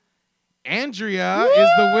alone, Andrea is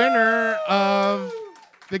the winner of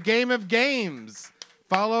the Game of Games,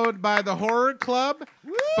 followed by the Horror Club,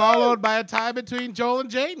 followed by a tie between Joel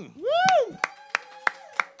and Jaden. Woo!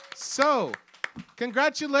 So,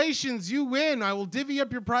 congratulations, you win. I will divvy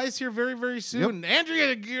up your prize here very, very soon. Yep.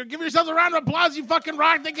 Andrea, give yourself a round of applause. You fucking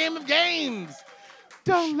rock the Game of Games.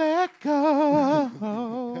 Don't let go.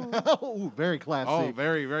 Oh, very classy. Oh,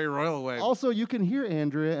 very, very royal way. Also, you can hear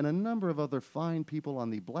Andrea and a number of other fine people on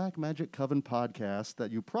the Black Magic Coven podcast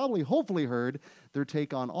that you probably, hopefully heard their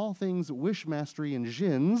take on all things Wish Mastery and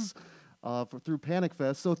Djinns through Panic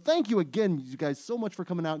Fest. So thank you again, you guys, so much for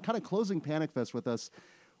coming out and kind of closing Panic Fest with us.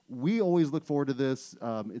 We always look forward to this.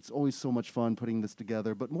 It's always so much fun putting this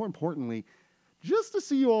together. But more importantly, just to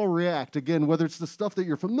see you all react. Again, whether it's the stuff that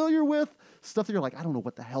you're familiar with, stuff that you're like, I don't know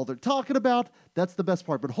what the hell they're talking about. That's the best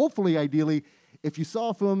part. But hopefully, ideally, if you saw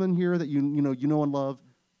a film in here that you know and love,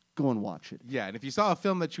 go and watch it. Yeah, and if you saw a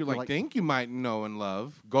film that you think you might know and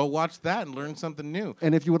love, go watch that and learn something new.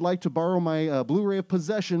 And if you would like to borrow my Blu-ray of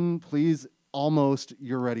Possession, please,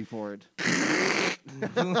 you're ready for it.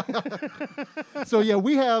 So yeah,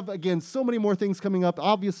 we have again so many more things coming up.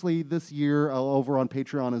 Obviously, this year over on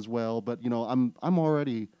Patreon as well. But I'm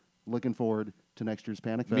already looking forward to next year's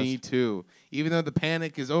Panic Fest. Me too. Even though the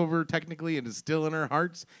panic is over, technically, it is still in our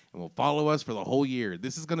hearts and will follow us for the whole year.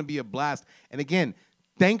 This is going to be a blast. And again,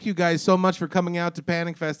 thank you guys so much for coming out to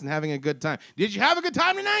Panic Fest and having a good time. Did you have a good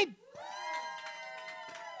time tonight?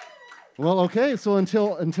 Well, okay, so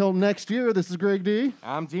until next year, this is Greg D.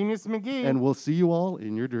 I'm Genius McGee. And we'll see you all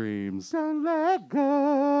in your dreams. Don't let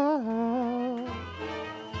go.